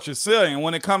partnership is what you're saying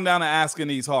when it comes down to asking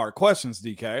these hard questions,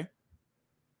 DK.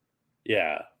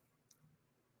 Yeah.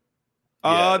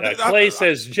 Clay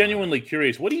says, genuinely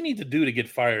curious, what do you need to do to get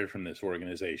fired from this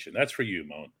organization? That's for you,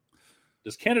 Moan.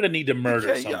 Does Canada need to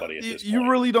murder somebody at this point? You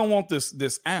really don't want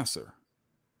this answer.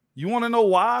 You want to know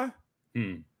why?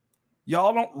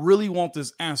 Y'all don't really want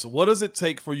this answer. What does it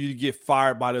take for you to get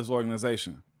fired by this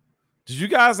organization? Did you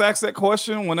guys ask that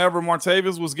question whenever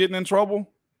Martavis was getting in trouble?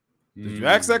 Did you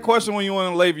ask that question when you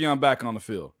wanted Le'Veon back on the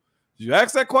field? Did you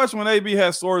ask that question when AB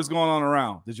had stories going on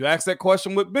around? Did you ask that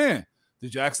question with Ben?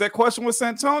 Did you ask that question with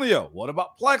Santonio? What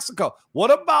about Plexico? What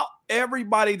about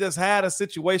everybody that's had a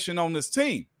situation on this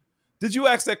team? Did you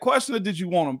ask that question or did you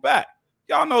want them back?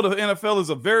 Y'all know the NFL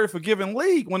is a very forgiving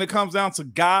league when it comes down to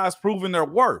guys proving their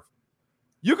worth.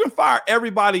 You can fire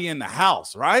everybody in the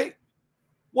house, right?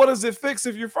 What does it fix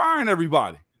if you're firing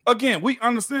everybody? Again, we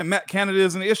understand Matt Canada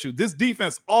is an issue. This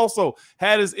defense also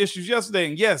had his issues yesterday.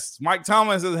 And yes, Mike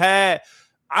Thomas has had,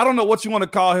 I don't know what you want to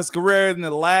call his career in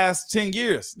the last 10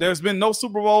 years. There's been no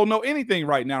Super Bowl, no anything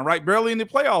right now, right? Barely any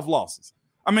playoff losses.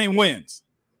 Wins.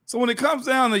 So when it comes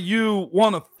down to you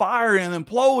want to fire and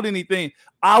implode anything,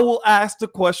 I will ask the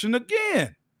question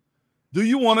again. Do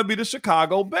you want to be the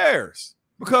Chicago Bears?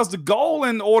 Because the goal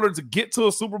in order to get to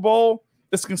a Super Bowl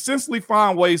is consistently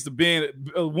find ways to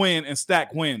win and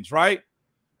stack wins, right?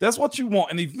 That's what you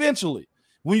want. And eventually,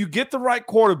 when you get the right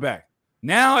quarterback,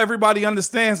 now everybody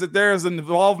understands that there is an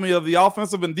involvement of the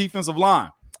offensive and defensive line.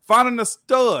 Finding a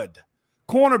stud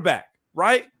cornerback,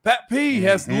 right? Pat P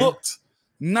has looked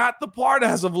not the part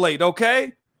as of late,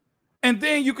 okay? And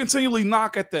then you continually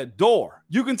knock at that door.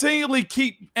 You continually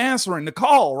keep answering the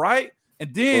call, right?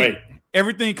 And then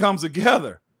everything comes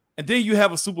together. And then you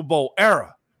have a Super Bowl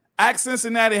era. Ask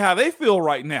Cincinnati how they feel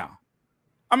right now.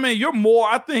 You're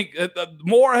more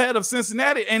ahead of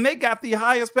Cincinnati, and they got the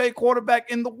highest paid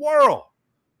quarterback in the world,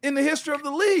 in the history of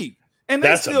the league. And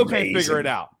they still can't figure it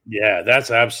out. Yeah, that's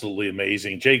absolutely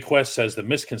amazing. Jay Quest says the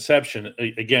misconception,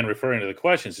 again, referring to the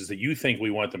questions, is that you think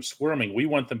we want them squirming. We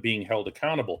want them being held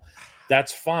accountable.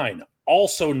 That's fine.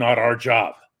 Also not our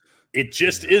job. It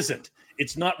just isn't.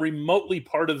 It's not remotely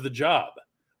part of the job.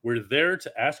 We're there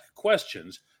to ask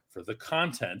questions for the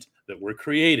content that we're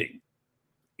creating.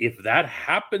 If that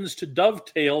happens to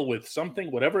dovetail with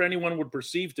something, whatever anyone would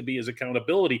perceive to be as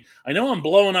accountability, I know I'm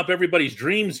blowing up everybody's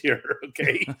dreams here,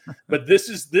 okay? But this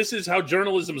is how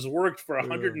journalism has worked for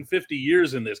 150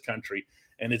 years in this country,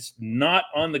 and it's not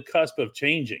on the cusp of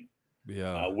changing.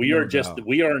 Yeah, we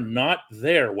are not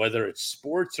there, whether it's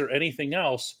sports or anything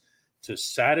else, to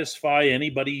satisfy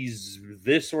anybody's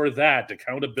this or that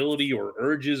accountability or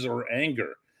urges or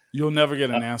anger. You'll never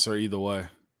get an answer either way.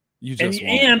 You just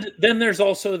and then there's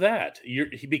also that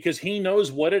because he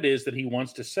knows what it is that he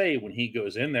wants to say when he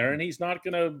goes in there, and he's not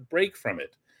going to break from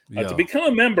it. To become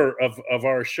a member of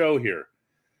our show here,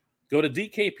 go to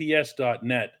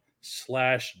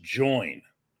dkps.net/join.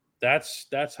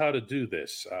 That's how to do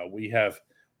this. We have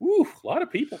a lot of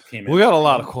people came in. We got a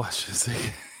lot of questions.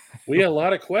 We got a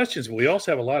lot of questions. But we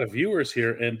also have a lot of viewers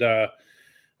here, and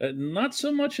not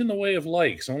so much in the way of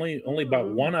likes. Only about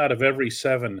 1 out of every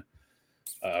 7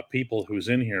 people who's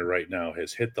in here right now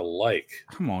has hit the like.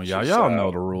 Come on, y'all. Y'all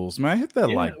know the rules, man. Hit that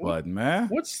like button, man.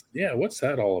 What's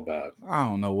that all about? I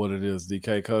don't know what it is,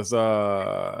 DK, because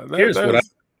here's what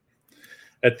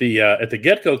at the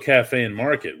Get-Go Cafe and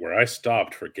Market, where I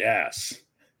stopped for gas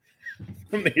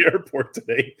from the airport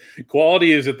today.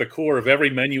 Quality is at the core of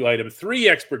every menu item. 3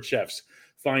 expert chefs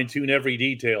fine-tune every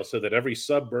detail so that every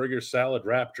sub, burger, salad,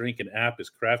 wrap, drink, and app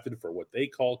is crafted for what they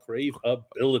call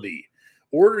craveability.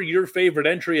 Order your favorite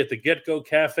entry at the Get-Go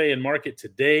Cafe and Market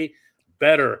today.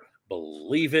 Better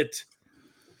believe it.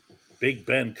 Big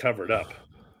Ben covered up.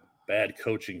 Bad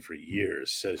coaching for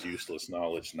years, says Useless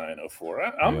Knowledge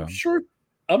 904. I'm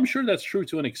sure that's true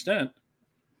to an extent.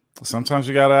 Sometimes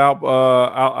you got to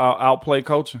outplay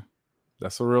coaching.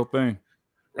 That's a real thing.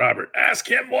 Robert, ask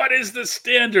him what is the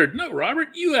standard. No, Robert,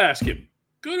 you ask him.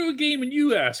 Go to a game and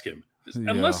you ask him.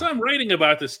 Unless I'm writing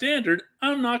about the standard,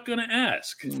 I'm not going to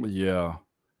ask. Yeah.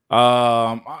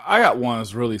 I got one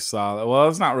that's really solid. Well,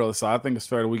 it's not really solid. I think it's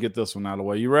fair that we get this one out of the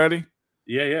way. You ready?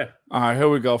 Yeah. All right, here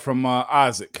we go from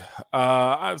Isaac.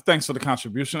 Thanks for the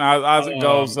contribution. Isaac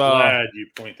goes. I'm glad you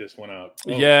point this one out.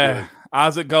 Good.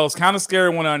 Isaac goes, kind of scary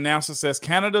when an announcer says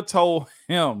Canada told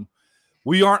him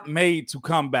we aren't made to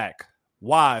come back.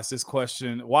 Why is this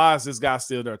question? Why is this guy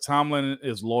still there? Tomlin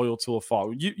is loyal to a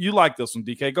fault. You like this one,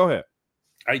 DK? Go ahead.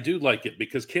 I do like it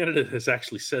because Canada has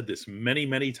actually said this many,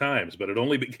 many times, but it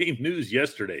only became news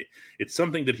yesterday. It's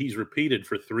something that he's repeated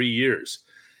for 3 years.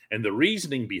 And the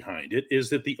reasoning behind it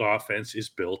is that the offense is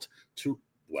built to,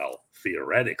 well,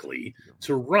 theoretically,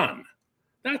 to run.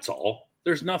 That's all.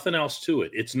 There's nothing else to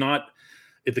it. It's not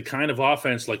the kind of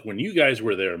offense like when you guys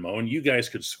were there, Mo, and you guys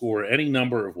could score any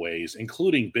number of ways,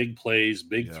 including big plays,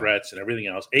 big threats, and everything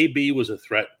else. AB was a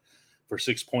threat for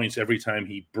 6 points every time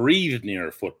he breathed near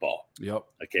a football. Yep.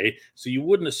 Okay. So you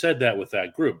wouldn't have said that with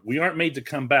that group. We aren't made to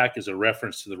come back as a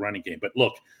reference to the running game. But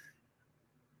look,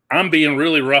 I'm being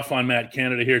really rough on Matt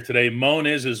Canada here today. Moan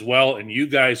is as well, and you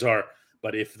guys are.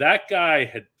 But if that guy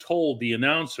had told the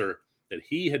announcer that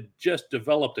he had just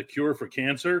developed a cure for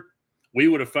cancer, we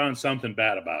would have found something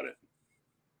bad about it.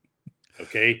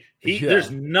 Okay? There's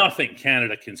nothing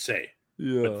Canada can say.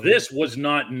 Yeah. But this was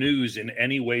not news in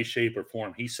any way, shape, or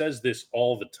form. He says this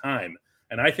all the time,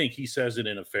 and I think he says it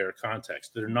in a fair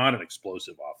context. They're not an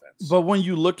explosive offense. But when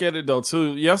you look at it, though,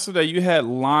 too, yesterday you had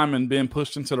Lyman being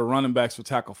pushed into the running backs for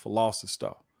tackle for loss and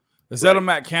stuff. Is that a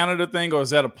Matt Canada thing or is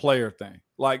that a player thing?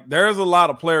 Like, there's a lot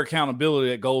of player accountability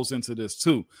that goes into this,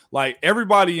 too. Like,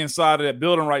 everybody inside of that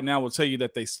building right now will tell you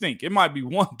that they stink. It might be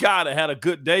one guy that had a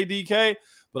good day, DK,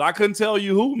 but I couldn't tell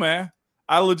you who, man.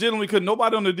 I legitimately couldn't.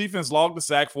 Nobody on the defense logged the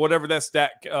sack for whatever that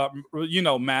stat,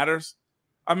 matters.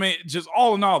 I mean, just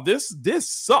all in all, this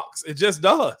sucks. It just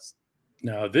does.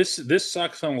 No, this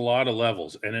sucks on a lot of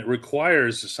levels, and it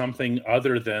requires something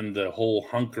other than the whole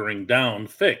hunkering down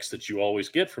fix that you always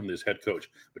get from this head coach.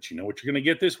 But you know what you're going to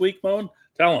get this week, Moan?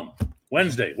 Tell them.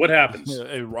 Wednesday, what happens?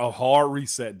 A hard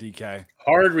reset, DK.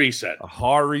 Hard reset. A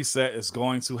hard reset is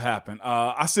going to happen.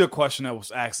 I see a question that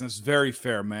was asked, and it's very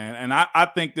fair, man. And I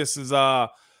think this is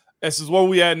where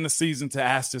we at in the season to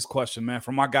ask this question, man,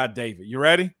 from my guy David. You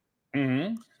ready?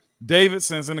 Mm-hmm. David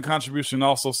sends in a contribution,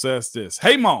 also says this.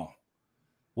 Hey, Mo,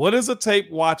 what is a tape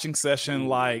watching session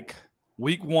like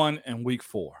week 1 and week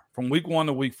 4? From week 1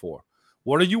 to week 4.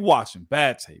 What are you watching?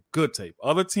 Bad tape, good tape,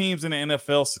 other teams in the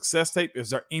NFL, success tape? Is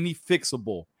there any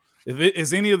fixable?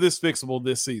 Is any of this fixable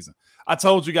this season? I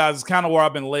told you guys it's kind of where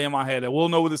I've been laying my head at. We'll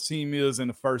know what this team is in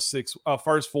the first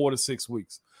 4 to 6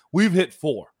 weeks. We've hit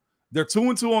 4. They're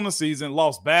 2-2 on the season,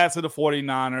 lost bad to the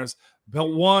 49ers, but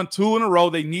won 2 in a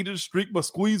row. They needed a streak, but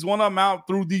squeezed one of them out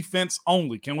through defense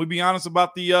only. Can we be honest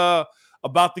about the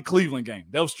Cleveland game?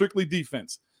 That was strictly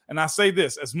defense. And I say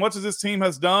this, as much as this team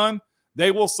has done, they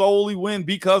will solely win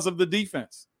because of the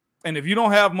defense. And if you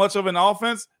don't have much of an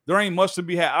offense, there ain't much to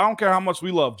be had. I don't care how much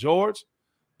we love George,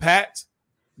 Pat,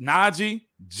 Najee,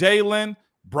 Jalen,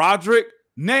 Broderick,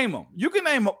 name them. You can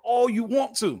name them all you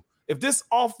want to. If this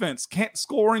offense can't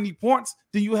score any points,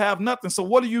 then you have nothing. So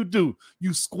what do?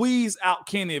 You squeeze out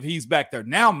Kenny if he's back there.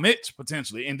 Now Mitch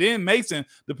potentially, and then Mason,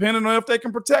 depending on if they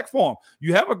can protect for him.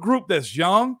 You have a group that's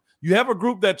young. You have a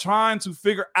group that's trying to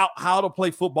figure out how to play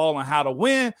football and how to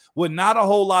win with not a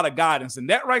whole lot of guidance. And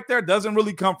that right there doesn't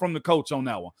really come from the coach on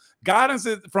that one. Guidance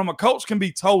from a coach can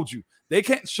be told you. They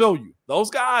can't show you.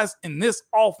 Those guys in this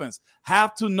offense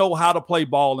have to know how to play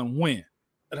ball and win.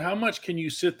 But how much can you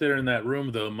sit there in that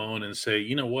room, though, Moan, and say,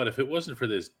 you know what, if it wasn't for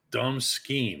this dumb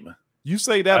scheme. You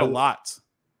say that a lot.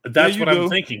 That's what I'm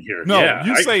thinking here. No, yeah,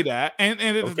 you say that. And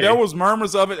okay. There was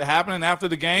murmurs of it happening after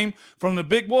the game from the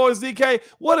big boys, DK.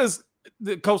 What is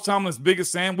Coach Tomlin's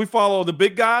biggest saying? We follow the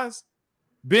big guys.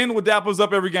 Ben would dap us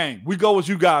up every game. We go as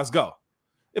you guys go.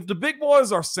 If the big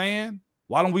boys are saying,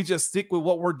 why don't we just stick with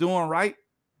what we're doing right?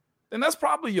 Then that's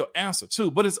probably your answer too.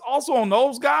 But it's also on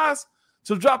those guys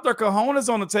to drop their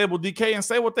cojones on the table, DK, and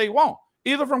say what they want,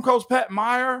 either from Coach Pat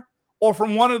Meyer or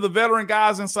from one of the veteran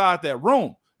guys inside that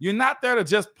room. You're not there to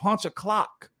just punch a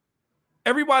clock.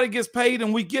 Everybody gets paid,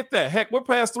 and we get that. Heck, we're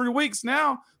past 3 weeks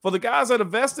now. For the guys that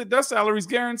have vested, their salary's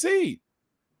guaranteed.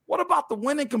 What about the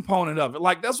winning component of it?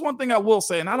 Like, that's one thing I will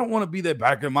say, and I don't want to be that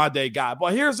back in my day guy,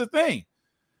 but here's the thing.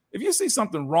 If you see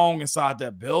something wrong inside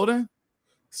that building,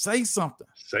 say something.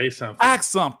 Say something. Act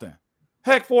something.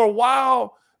 Heck, for a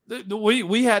while,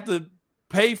 we had to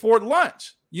pay for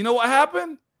lunch. You know what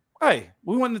happened? Hey,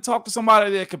 we wanted to talk to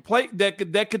somebody that could play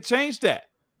that could change that.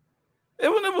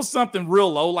 It was something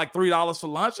real low, like $3 for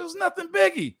lunch. It was nothing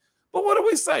biggie. But what do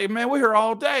we say, man? We're here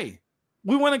all day.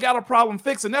 We went and got a problem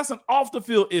fixed, and that's an off the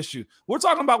field issue. We're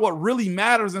talking about what really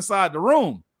matters inside the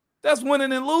room. That's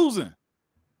winning and losing.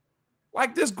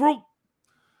 Like, this group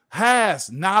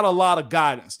has not a lot of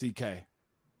guidance, DK.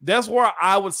 That's where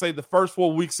I would say the first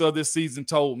 4 weeks of this season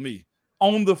told me.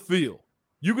 On the field,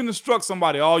 you can instruct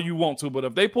somebody all you want to, but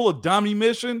if they pull a dummy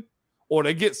mission or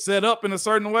they get set up in a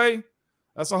certain way,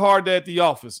 that's a hard day at the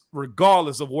office,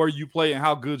 regardless of where you play and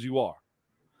how good you are.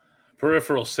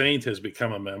 Peripheral Saint has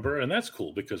become a member, and that's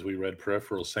cool because we read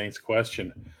Peripheral Saint's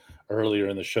question earlier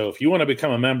in the show. If you want to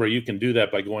become a member, you can do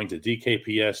that by going to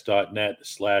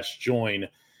dkps.net/join.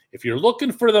 If you're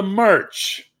looking for the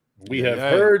merch, we have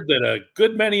heard that a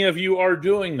good many of you are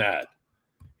doing that.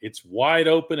 It's wide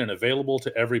open and available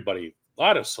to everybody. A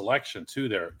lot of selection, too,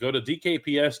 there. Go to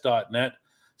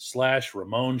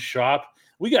dkps.net/Ramon shop.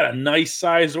 We got a nice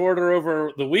size order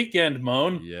over the weekend,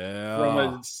 Moan.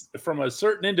 Yeah. From a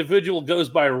certain individual goes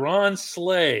by Ron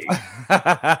Slay.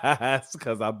 That's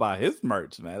because I buy his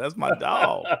merch, man. That's my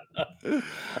dog.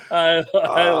 I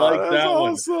like that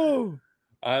awesome. one.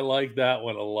 I like that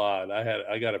one a lot.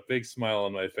 I got a big smile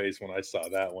on my face when I saw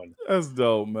that one. That's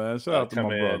dope, man. Shout out to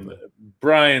my brother.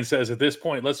 Brian says, at this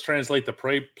point, let's translate the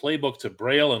playbook to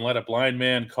Braille and let a blind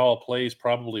man call plays.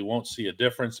 Probably won't see a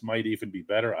difference. Might even be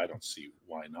better. I don't see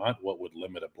why not. What would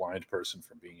limit a blind person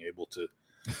from being able to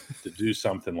do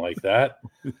something like that?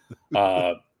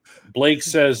 Blake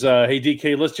says, hey,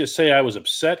 DK, let's just say I was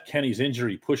upset. Kenny's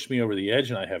injury pushed me over the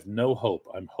edge, and I have no hope.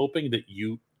 I'm hoping that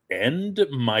you end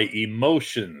my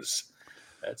emotions.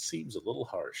 That seems a little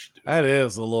harsh, dude. That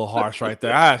is a little harsh right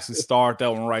there. I actually started that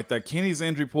one right there. Kenny's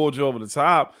injury pulled you over the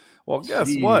top. Well,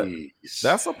 guess what?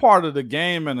 That's a part of the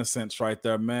game in a sense right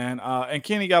there, man. And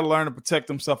Kenny got to learn to protect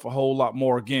himself a whole lot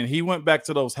more. Again, he went back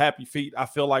to those happy feet I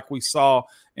feel like we saw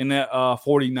in that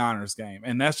 49ers game.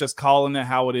 And that's just calling it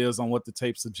how it is on what the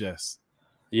tape suggests.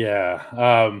 Yeah.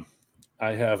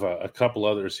 I have a couple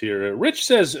others here. Rich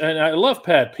says, and I love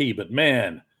Pat P, but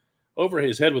man, over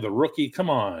his head with a rookie. Come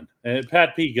on. And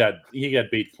Pat P got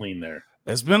beat clean there.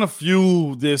 There's been a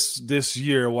few this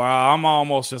year where I'm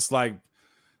almost just like,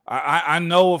 I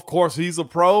know, of course, he's a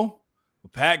pro,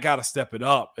 but Pat got to step it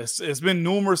up. It's been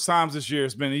numerous times this year.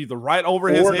 It's been either right over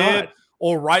his head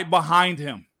or right behind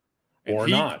him. Or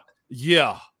not.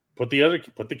 Yeah. Put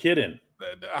the kid in.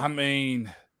 I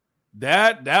mean,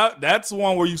 that's the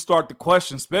one where you start to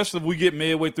question, especially if we get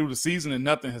midway through the season and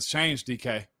nothing has changed,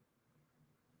 DK.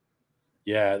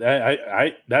 Yeah,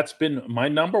 that's been my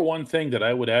number one thing that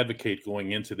I would advocate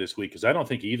going into this week, because I don't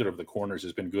think either of the corners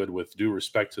has been good, with due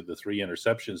respect to the 3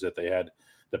 interceptions that they had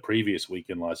the previous week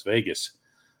in Las Vegas.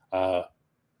 I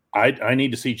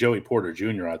need to see Joey Porter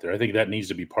Jr. out there. I think that needs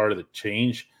to be part of the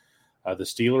change. The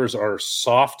Steelers are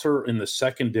softer in the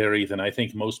secondary than I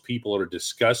think most people are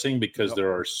discussing, because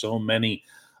there are so many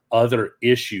other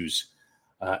issues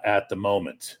at the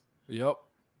moment. Yep.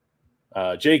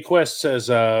 Jay Quest says,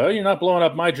 you're not blowing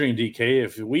up my dream, DK.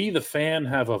 If we, the fan,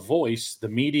 have a voice, the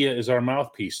media is our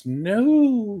mouthpiece.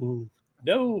 No.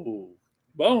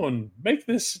 Bone, make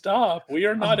this stop. We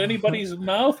are not anybody's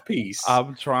mouthpiece.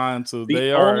 I'm trying to.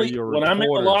 They are your reporters. When I'm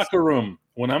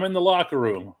in the locker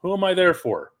room, who am I there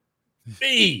for?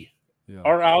 Me,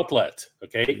 our outlet.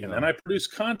 Okay. Yeah. And then I produce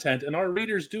content and our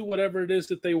readers do whatever it is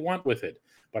that they want with it.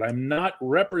 But I'm not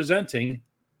representing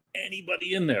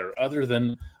anybody in there other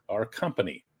than our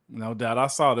company. No doubt. I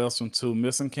saw this one too.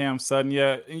 Missing Cam Sutton.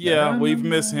 Yeah, we've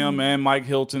missed him and Mike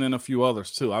Hilton and a few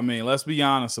others too. I mean, let's be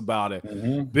honest about it.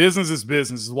 Mm-hmm. Business is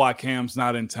business is why Cam's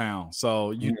not in town.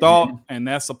 So you thought, and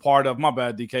that's a part of, my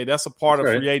bad, DK, that's a part of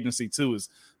free agency too, is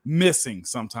missing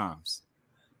sometimes.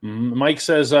 Mm-hmm. Mike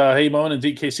says, hey, Moan and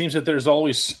DK, seems that there's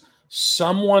always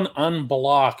someone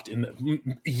unblocked in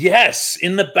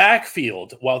the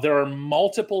backfield while there are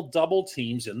multiple double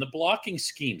teams in the blocking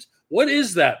schemes. What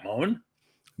is that, Moan?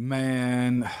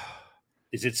 Man,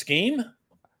 is it scheme?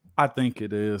 I think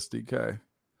it is, DK.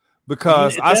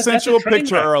 Because I sent you a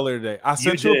picture earlier today.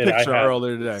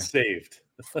 Saved.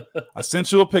 I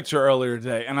sent you a picture earlier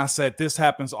today, and I said this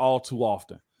happens all too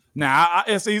often. Now,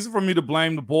 it's easy for me to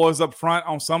blame the boys up front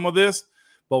on some of this,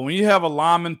 but when you have a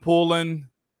lineman pulling,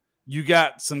 you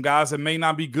got some guys that may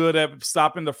not be good at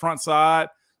stopping the front side.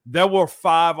 There were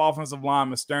 5 offensive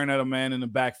linemen staring at a man in the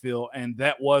backfield, and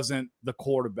that wasn't the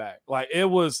quarterback. Like, it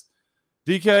was,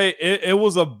 DK, it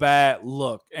was a bad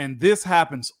look, and this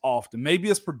happens often.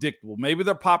 Maybe it's predictable. Maybe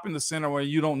they're popping the center where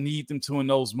you don't need them to in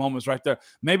those moments right there.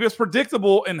 Maybe it's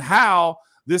predictable in how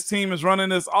this team is running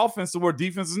this offense to where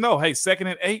defenses know, hey, 2nd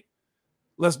and 8,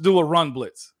 let's do a run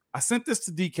blitz. I sent this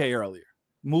to DK earlier.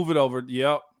 Move it over.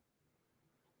 Yep.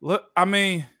 Look, I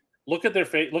mean. Look at their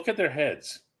face. Look at their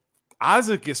heads.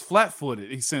 Isaac is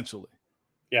flat-footed, essentially.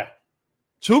 Yeah.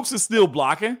 Chooks is still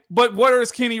blocking, but where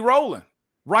is Kenny rolling?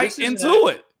 Right into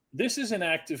it. This is an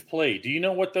active play. Do you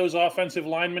know what those offensive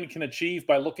linemen can achieve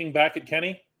by looking back at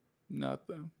Kenny?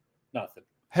 Nothing.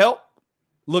 Help.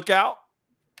 Look out.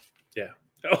 Yeah.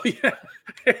 Oh, yeah.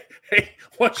 Hey,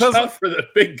 watch out for the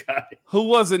big guy. Who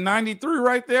was it? 93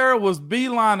 right there was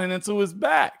beelining into his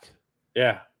back.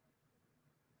 Yeah.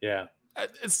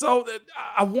 So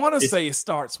I want to say it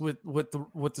starts with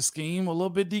the scheme a little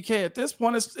bit, DK. At this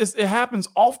point, it happens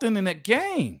often in that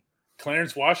game.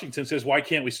 Clarence Washington says, why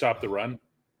can't we stop the run?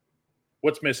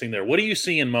 What's missing there? What are you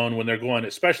seeing, Moan, when they're going,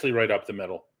 especially right up the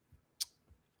middle?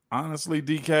 Honestly,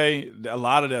 DK, a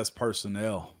lot of that's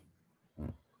personnel.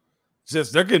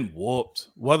 Just they're getting whooped.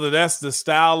 Whether that's the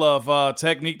style of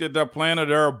technique that they're playing or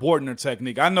they're aborting their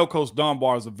technique. I know Coach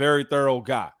Dunbar is a very thorough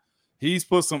guy. He's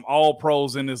put some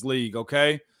all-pros in this league,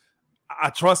 okay? I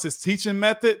trust his teaching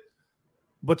method,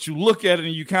 but you look at it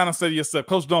and you kind of say to yourself,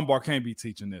 Coach Dunbar can't be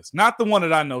teaching this. Not the one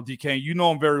that I know, DK. You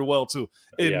know him very well, too.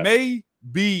 It may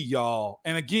be, y'all.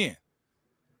 And again,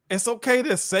 it's okay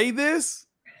to say this,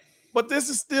 but this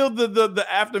is still the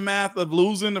aftermath of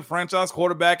losing the franchise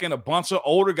quarterback and a bunch of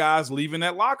older guys leaving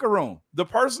that locker room. The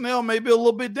personnel may be a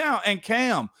little bit down. And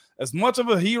Cam, as much of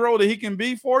a hero that he can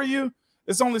be for you,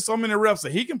 it's only so many reps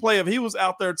that he can play if he was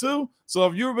out there too. So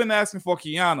if you've been asking for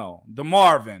Keanu,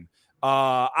 DeMarvin,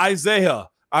 Isaiah,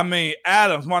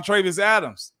 Adams, Montravius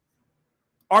Adams,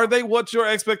 are they what your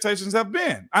expectations have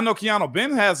been? I know Keanu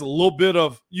Ben has a little bit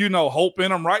of, hope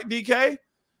in him, right, DK?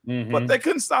 Mm-hmm. But they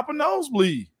couldn't stop a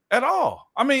nosebleed at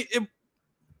all. I mean,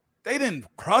 they didn't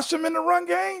crush him in the run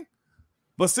game,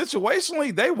 but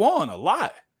situationally they won a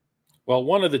lot. Well,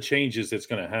 one of the changes that's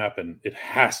going to happen, it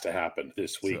has to happen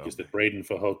this week, is that Braden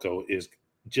Fehoko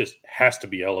has to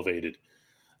be elevated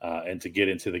and to get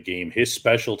into the game. His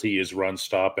specialty is run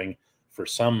stopping. For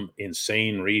some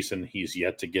insane reason, he's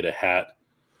yet to get a hat.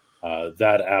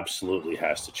 That absolutely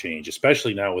has to change,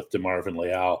 especially now with DeMarvin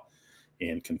Leal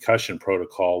in concussion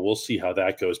protocol. We'll see how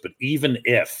that goes. But even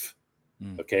if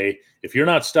you're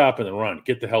not stopping the run,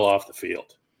 get the hell off the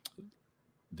field.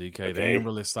 DK, they ain't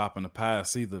really stopping the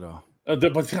pass either, though.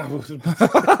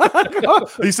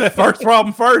 He said first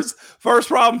problem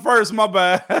first, my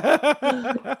bad.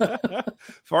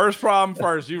 First problem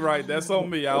first. You're right. That's on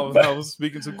me. I was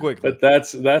speaking too quickly. But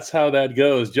that's how that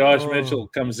goes. Josh Mitchell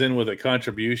comes in with a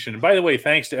contribution. And by the way,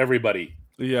 thanks to everybody.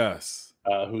 Yes.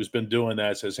 Who's been doing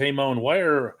that. Says, hey, Moan, why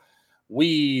are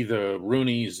we, the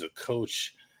Rooneys, the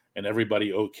coach, and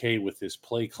everybody okay with this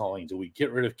play calling? Do we get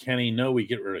rid of Kenny? No, we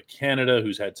get rid of Canada,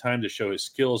 who's had time to show his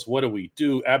skills. What do we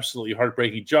do? Absolutely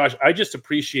heartbreaking. Josh, I just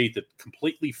appreciate the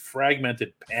completely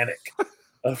fragmented panic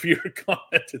of your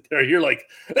comment there. You're like,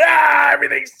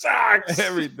 everything sucks.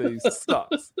 Everything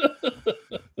sucks.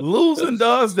 Losing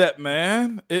does that,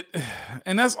 man.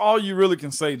 And that's all you really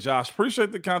can say, Josh.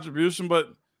 Appreciate the contribution,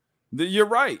 but You're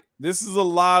right. This is a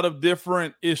lot of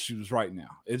different issues right now.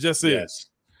 It just is.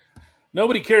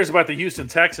 Nobody cares about the Houston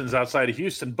Texans outside of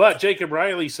Houston, but Jacob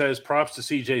Riley says props to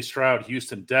C.J. Stroud.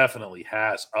 Houston definitely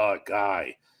has a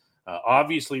guy.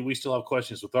 Obviously, we still have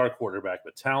questions with our quarterback,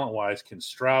 but talent-wise, can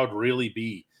Stroud really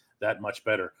be that much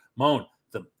better? Moan,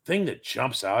 the thing that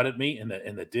jumps out at me and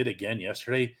that did again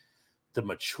yesterday, the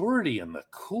maturity and the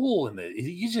cool and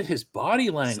his body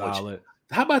language. Solid.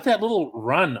 How about that little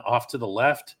run off to the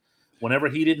left whenever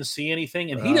he didn't see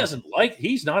anything? And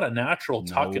he's not a natural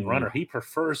tuck and runner. He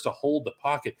prefers to hold the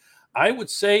pocket. I would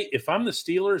say if I'm the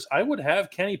Steelers, I would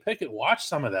have Kenny Pickett watch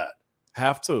some of that.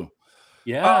 Have to.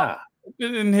 Yeah.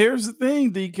 And here's the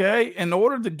thing, DK. In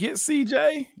order to get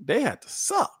CJ, they had to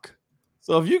suck.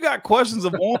 So if you got questions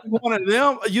of one of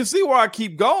them, you see where I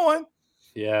keep going.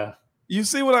 Yeah. You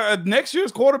see what next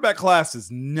year's quarterback class is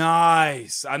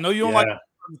nice. I know you don't like to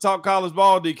talk college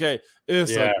ball, DK.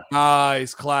 It's a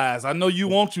nice class. I know you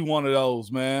want one of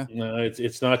those, man. No,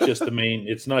 it's not just the main.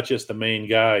 It's not just the main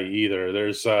guy either.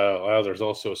 There's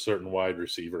also a certain wide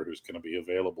receiver who's going to be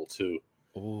available too.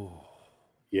 Oh,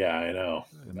 yeah, I know.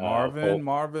 Harvin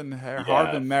Marison.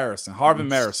 Harvin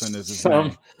Marison is his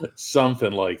name.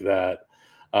 Something like that.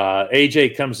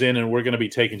 AJ comes in, and we're going to be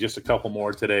taking just a couple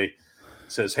more today.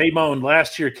 Says, hey, Moan,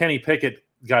 last year Kenny Pickett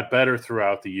got better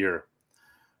throughout the year.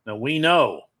 Now, we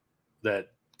know that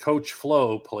Coach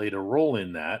Flo played a role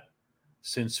in that.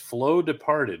 Since Flo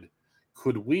departed,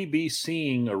 could we be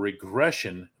seeing a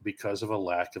regression because of a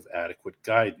lack of adequate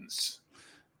guidance?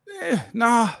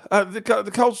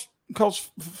 The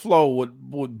Coach Flo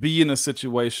would be in a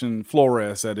situation,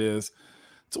 Flores that is,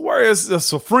 to where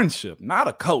it's a friendship, not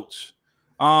a coach.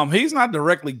 He's not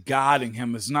directly guiding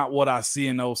him. It's not what I see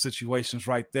in those situations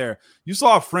right there. You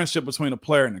saw a friendship between a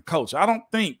player and a coach. I don't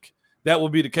think that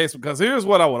would be the case, because here's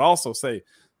what I would also say.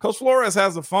 Coach Flores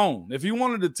has a phone. If he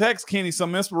wanted to text Kenny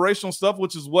some inspirational stuff,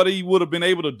 which is what he would have been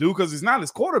able to do because he's not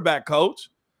his quarterback coach,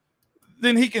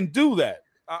 then he can do that.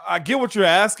 I get what you're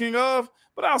asking of,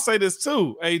 but I'll say this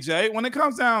too, AJ. When it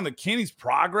comes down to Kenny's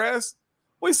progress,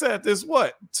 we said this,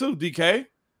 too, DK?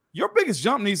 Your biggest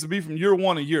jump needs to be from year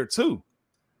 1 to year 2.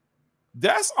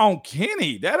 That's on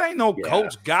Kenny. That ain't no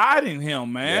coach guiding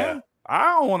him, man. Yeah.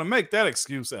 I don't want to make that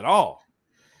excuse at all.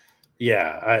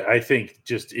 Yeah, I think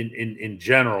just in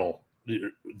general,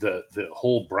 the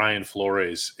whole Brian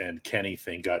Flores and Kenny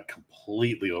thing got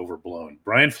completely overblown.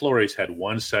 Brian Flores had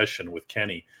one session with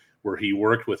Kenny where he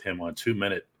worked with him on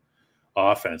 2-minute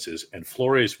offenses, and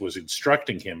Flores was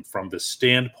instructing him from the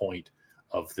standpoint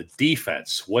of the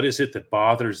defense. What is it that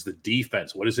bothers the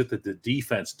defense? What is it that the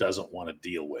defense doesn't want to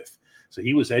deal with? So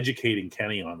he was educating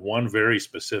Kenny on one very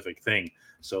specific thing.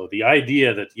 So the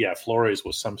idea that, Flores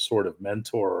was some sort of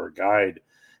mentor or guide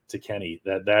to Kenny,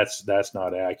 that's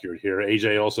not accurate here.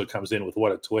 AJ also comes in with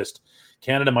what a twist.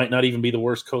 Canada might not even be the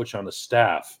worst coach on the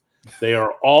staff. They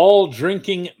are all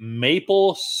drinking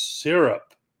maple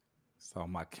syrup. So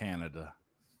my Canada.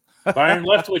 Byron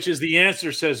Leftwich is the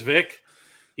answer, says Vic.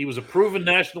 He was a proven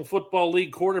National Football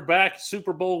League quarterback,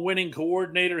 Super Bowl winning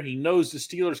coordinator. He knows the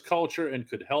Steelers culture and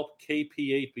could help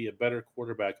KP8 be a better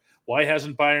quarterback. Why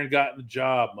hasn't Byron gotten the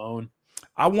job, Moan?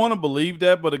 I want to believe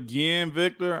that, but again,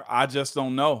 Victor, I just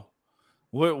don't know.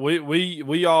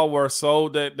 We all were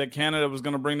sold that Canada was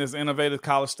going to bring this innovative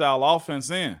college-style offense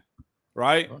in,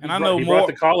 right? Well, and I know he more. Brought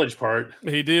the college part.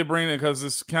 He did bring it because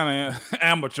it's kind of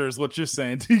amateur is what you're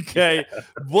saying, DK.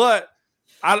 But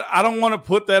I don't want to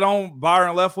put that on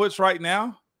Byron Leftwich right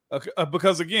now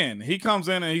because, again, he comes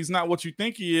in and he's not what you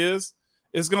think he is.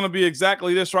 It's going to be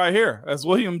exactly this right here, as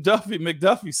William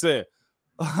McDuffie said.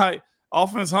 Like,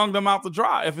 offense hung them out to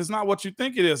dry if it's not what you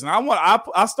think it is. And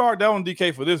I start that on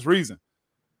DK for this reason.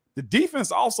 The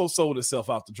defense also sold itself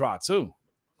out to dry too.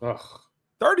 Ugh.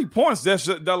 30 points. They're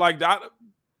like that.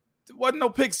 Wasn't no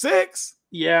pick six.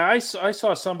 Yeah, I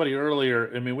saw somebody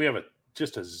earlier. I mean, we have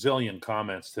just a zillion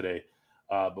comments today.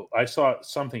 But I saw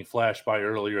something flash by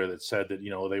earlier that said that,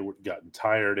 they were gotten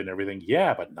tired and everything.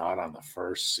 Yeah, but not on the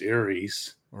first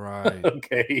series. Right.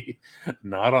 Okay.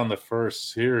 Not on the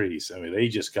first series. I mean, they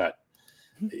just got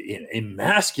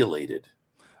emasculated.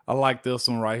 I like this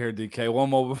one right here, DK. One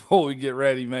more before we get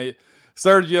ready, mate.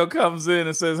 Sergio comes in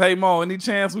and says, hey, Mo, any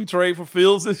chance we trade for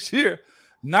Fields this year?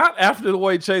 Not after the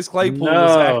way Chase Claypool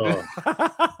was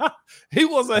acting. He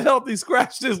was a healthy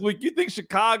scratch this week. You think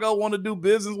Chicago want to do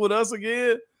business with us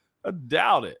again? I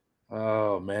doubt it.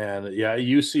 Oh, man. Yeah,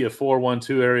 you see a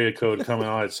 412 area code coming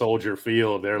on at Soldier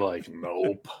Field. They're like,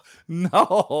 nope.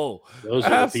 No. Those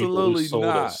are the people who sold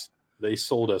us. They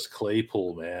sold us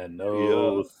Claypool, man.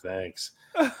 No, thanks.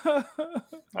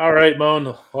 All right,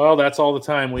 Moan. Well, that's all the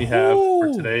time we have for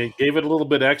Ooh. today. Gave it a little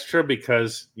bit extra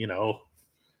because,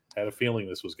 had a feeling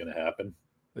this was going to happen.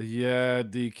 Yeah,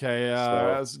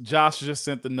 DK. Josh just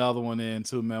sent another one in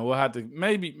too, man. We'll have to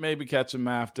maybe catch him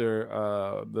after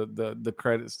the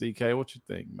credits, DK. What you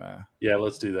think, man? Yeah,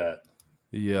 let's do that.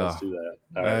 Yeah. Let's do that.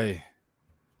 All hey, right.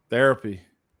 Therapy.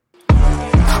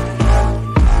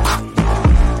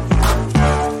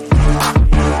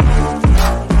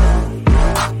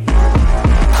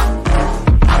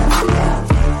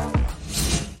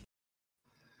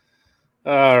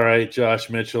 All right,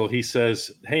 Josh Mitchell. He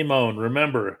says, "Hey, Moan,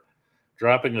 remember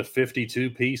dropping a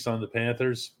 52 piece on the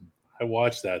Panthers? I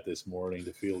watched that this morning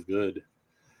to feel good.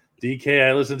 DK,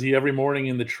 I listen to you every morning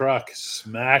in the truck,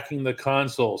 smacking the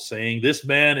console, saying, 'This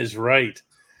man is right.'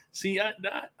 See,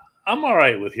 I'm all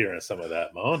right with hearing some of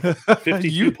that, Moan.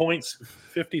 52 points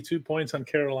on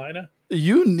Carolina.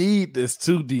 You need this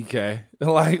too, DK.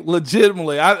 Like,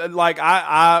 legitimately.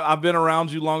 I've been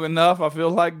around you long enough. I feel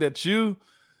like that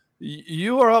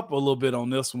you are up a little bit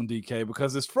on this one, DK,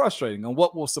 because it's frustrating on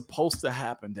what was supposed to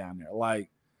happen down there.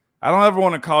 Like, I don't ever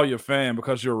want to call you a fan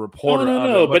because you're a reporter.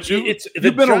 No, but you've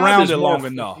been around it long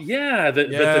enough. Yeah,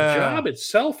 but the job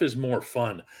itself is more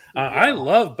fun. I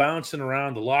love bouncing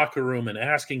around the locker room and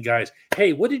asking guys,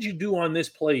 "Hey, what did you do on this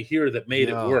play here that made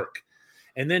it work?"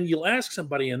 And then you'll ask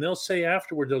somebody, and they'll say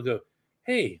afterward, they'll go,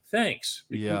 "Hey, thanks,"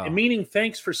 meaning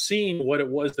thanks for seeing what it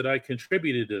was that I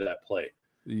contributed to that play.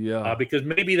 Yeah, because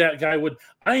maybe that guy would.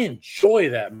 I enjoy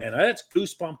that, man. That's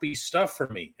goosebumpy stuff for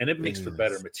me, and it makes for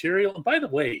better material. And by the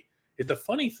way, it's a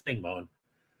funny thing, Moan.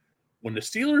 When the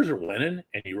Steelers are winning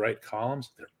and you write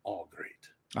columns, they're all great.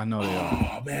 I know they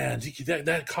are. Oh man,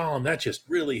 that column that just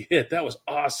really hit. That was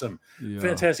awesome,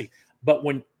 fantastic. But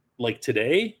when like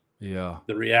today,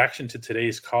 the reaction to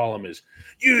today's column is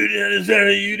you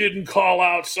didn't call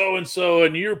out so and so,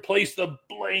 and you placed the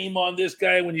blame on this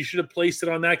guy when you should have placed it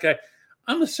on that guy.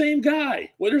 I'm the same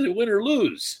guy, whether they win or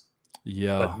lose.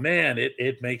 Yeah, but man,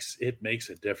 it makes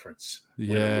a difference.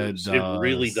 Yeah, it does. It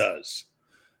really does.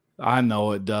 I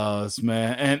know it does,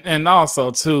 man. And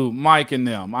also too, Mike and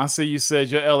them. I see you said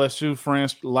your LSU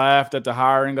friends laughed at the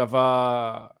hiring of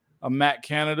a Matt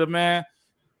Canada, man.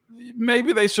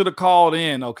 Maybe they should have called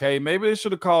in. Okay, maybe they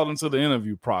should have called into the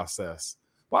interview process.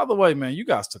 By the way, man, you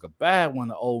guys took a bad one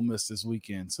to Ole Miss this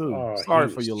weekend too. Sorry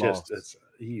for your loss.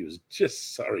 He was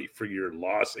just sorry for your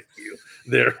loss at you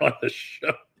there on the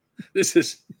show. This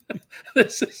is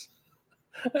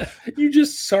you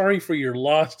just sorry for your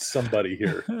loss to somebody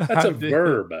here. That's a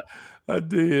verb. I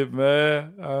did,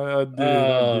 man. I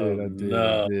did,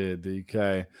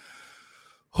 DK.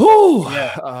 Whew.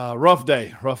 Yeah. Rough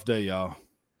day, y'all.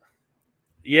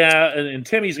 Yeah, and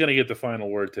Timmy's going to get the final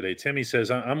word today. Timmy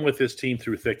says, I'm with this team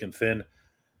through thick and thin.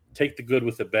 Take the good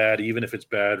with the bad, even if it's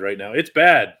bad right now. It's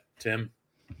bad, Tim.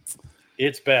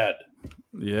 It's bad.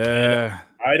 Yeah.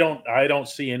 And I don't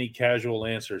see any casual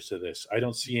answers to this. I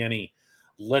don't see any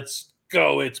let's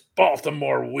go, it's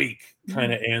Baltimore week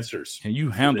kind of answers. Can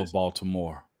you handle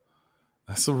Baltimore?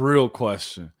 That's a real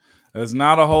question. There's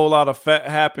not a whole lot of fat,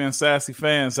 happy, and sassy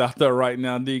fans out there right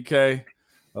now, DK.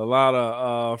 A lot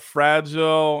of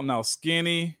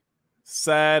skinny,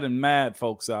 sad, and mad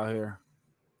folks out here.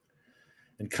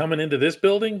 And coming into this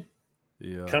building,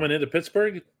 coming into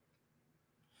Pittsburgh,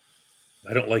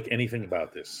 I don't like anything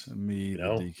about this. Me,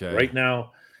 DK.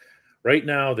 Right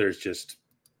now, there's just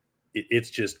it's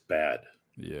just bad.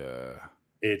 Yeah,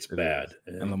 it's bad.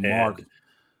 And the market.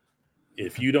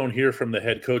 If you don't hear from the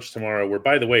head coach tomorrow, where,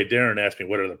 by the way, Darren asked me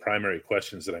what are the primary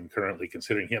questions that I'm currently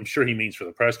considering. I'm sure he means for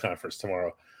the press conference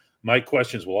tomorrow. My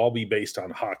questions will all be based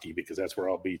on hockey because that's where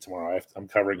I'll be tomorrow. I'm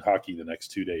covering hockey the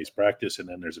next 2 days practice, and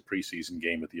then there's a preseason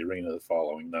game at the arena the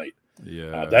following night.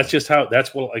 Yeah, that's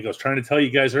what I was trying to tell you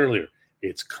guys earlier.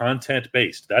 It's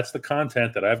content-based. That's the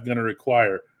content that I'm going to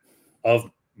require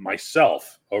of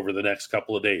myself over the next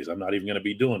couple of days. I'm not even going to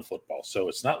be doing football. So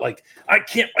it's not like I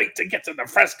can't wait to get to the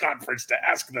press conference to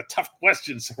ask the tough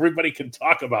questions so everybody can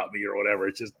talk about me or whatever.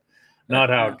 It's just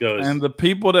not how it goes. And the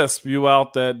people that spew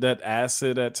out that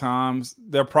acid at times,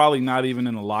 they're probably not even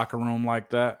in the locker room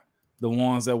like that. The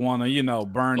ones that want to,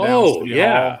 burn down. Oh,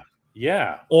 yeah.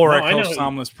 Yeah. Or at Coach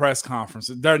Tomlin's press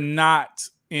conferences. They're not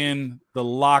in the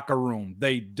locker room.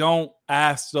 They don't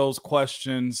ask those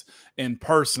questions in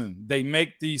person. They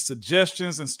make these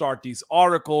suggestions and start these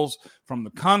articles from the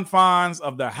confines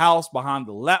of their house behind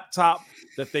the laptop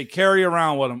that they carry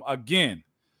around with them. Again,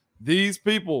 these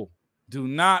people do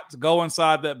not go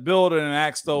inside that building and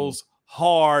ask those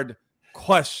hard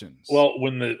questions. Well,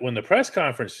 when the press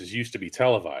conferences used to be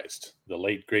televised, the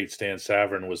late great Stan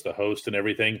Savran was the host and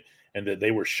everything, and that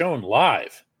they were shown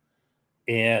live.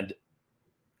 And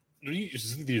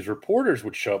these reporters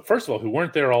would show up, first of all, who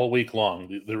weren't there all week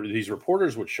long. These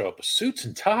reporters would show up with suits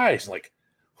and ties, like,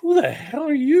 who the hell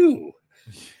are you?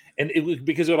 And it was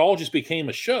because it all just became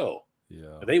a show.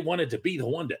 Yeah. They wanted to be the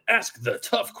one to ask the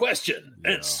tough question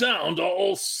and sound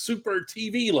all super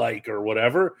TV like or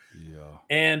whatever. Yeah.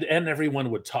 And everyone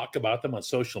would talk about them on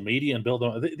social media and build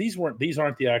them. These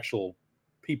aren't the actual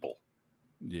people.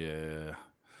 Yeah.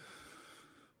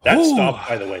 That stopped,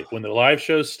 by the way. When the live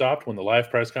shows stopped, when the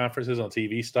live press conferences on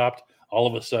TV stopped, all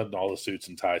of a sudden, all the suits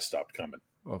and ties stopped coming.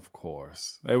 Of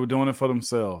course. They were doing it for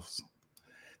themselves.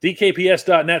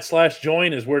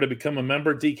 DKPS.net/join is where to become a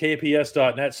member.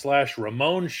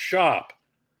 DKPS.net/Ramon Shop,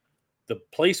 the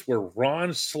place where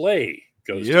Ron Slay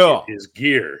goes to get his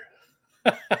gear.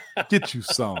 Get you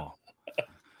some.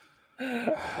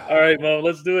 All right, Mo,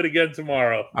 let's do it again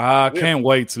tomorrow. I can't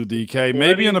wait to, DK.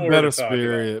 Maybe in a better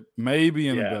spirit. Maybe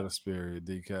in a better spirit,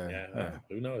 DK. Yeah.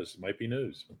 Who knows? Might be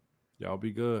news. Y'all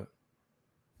be good.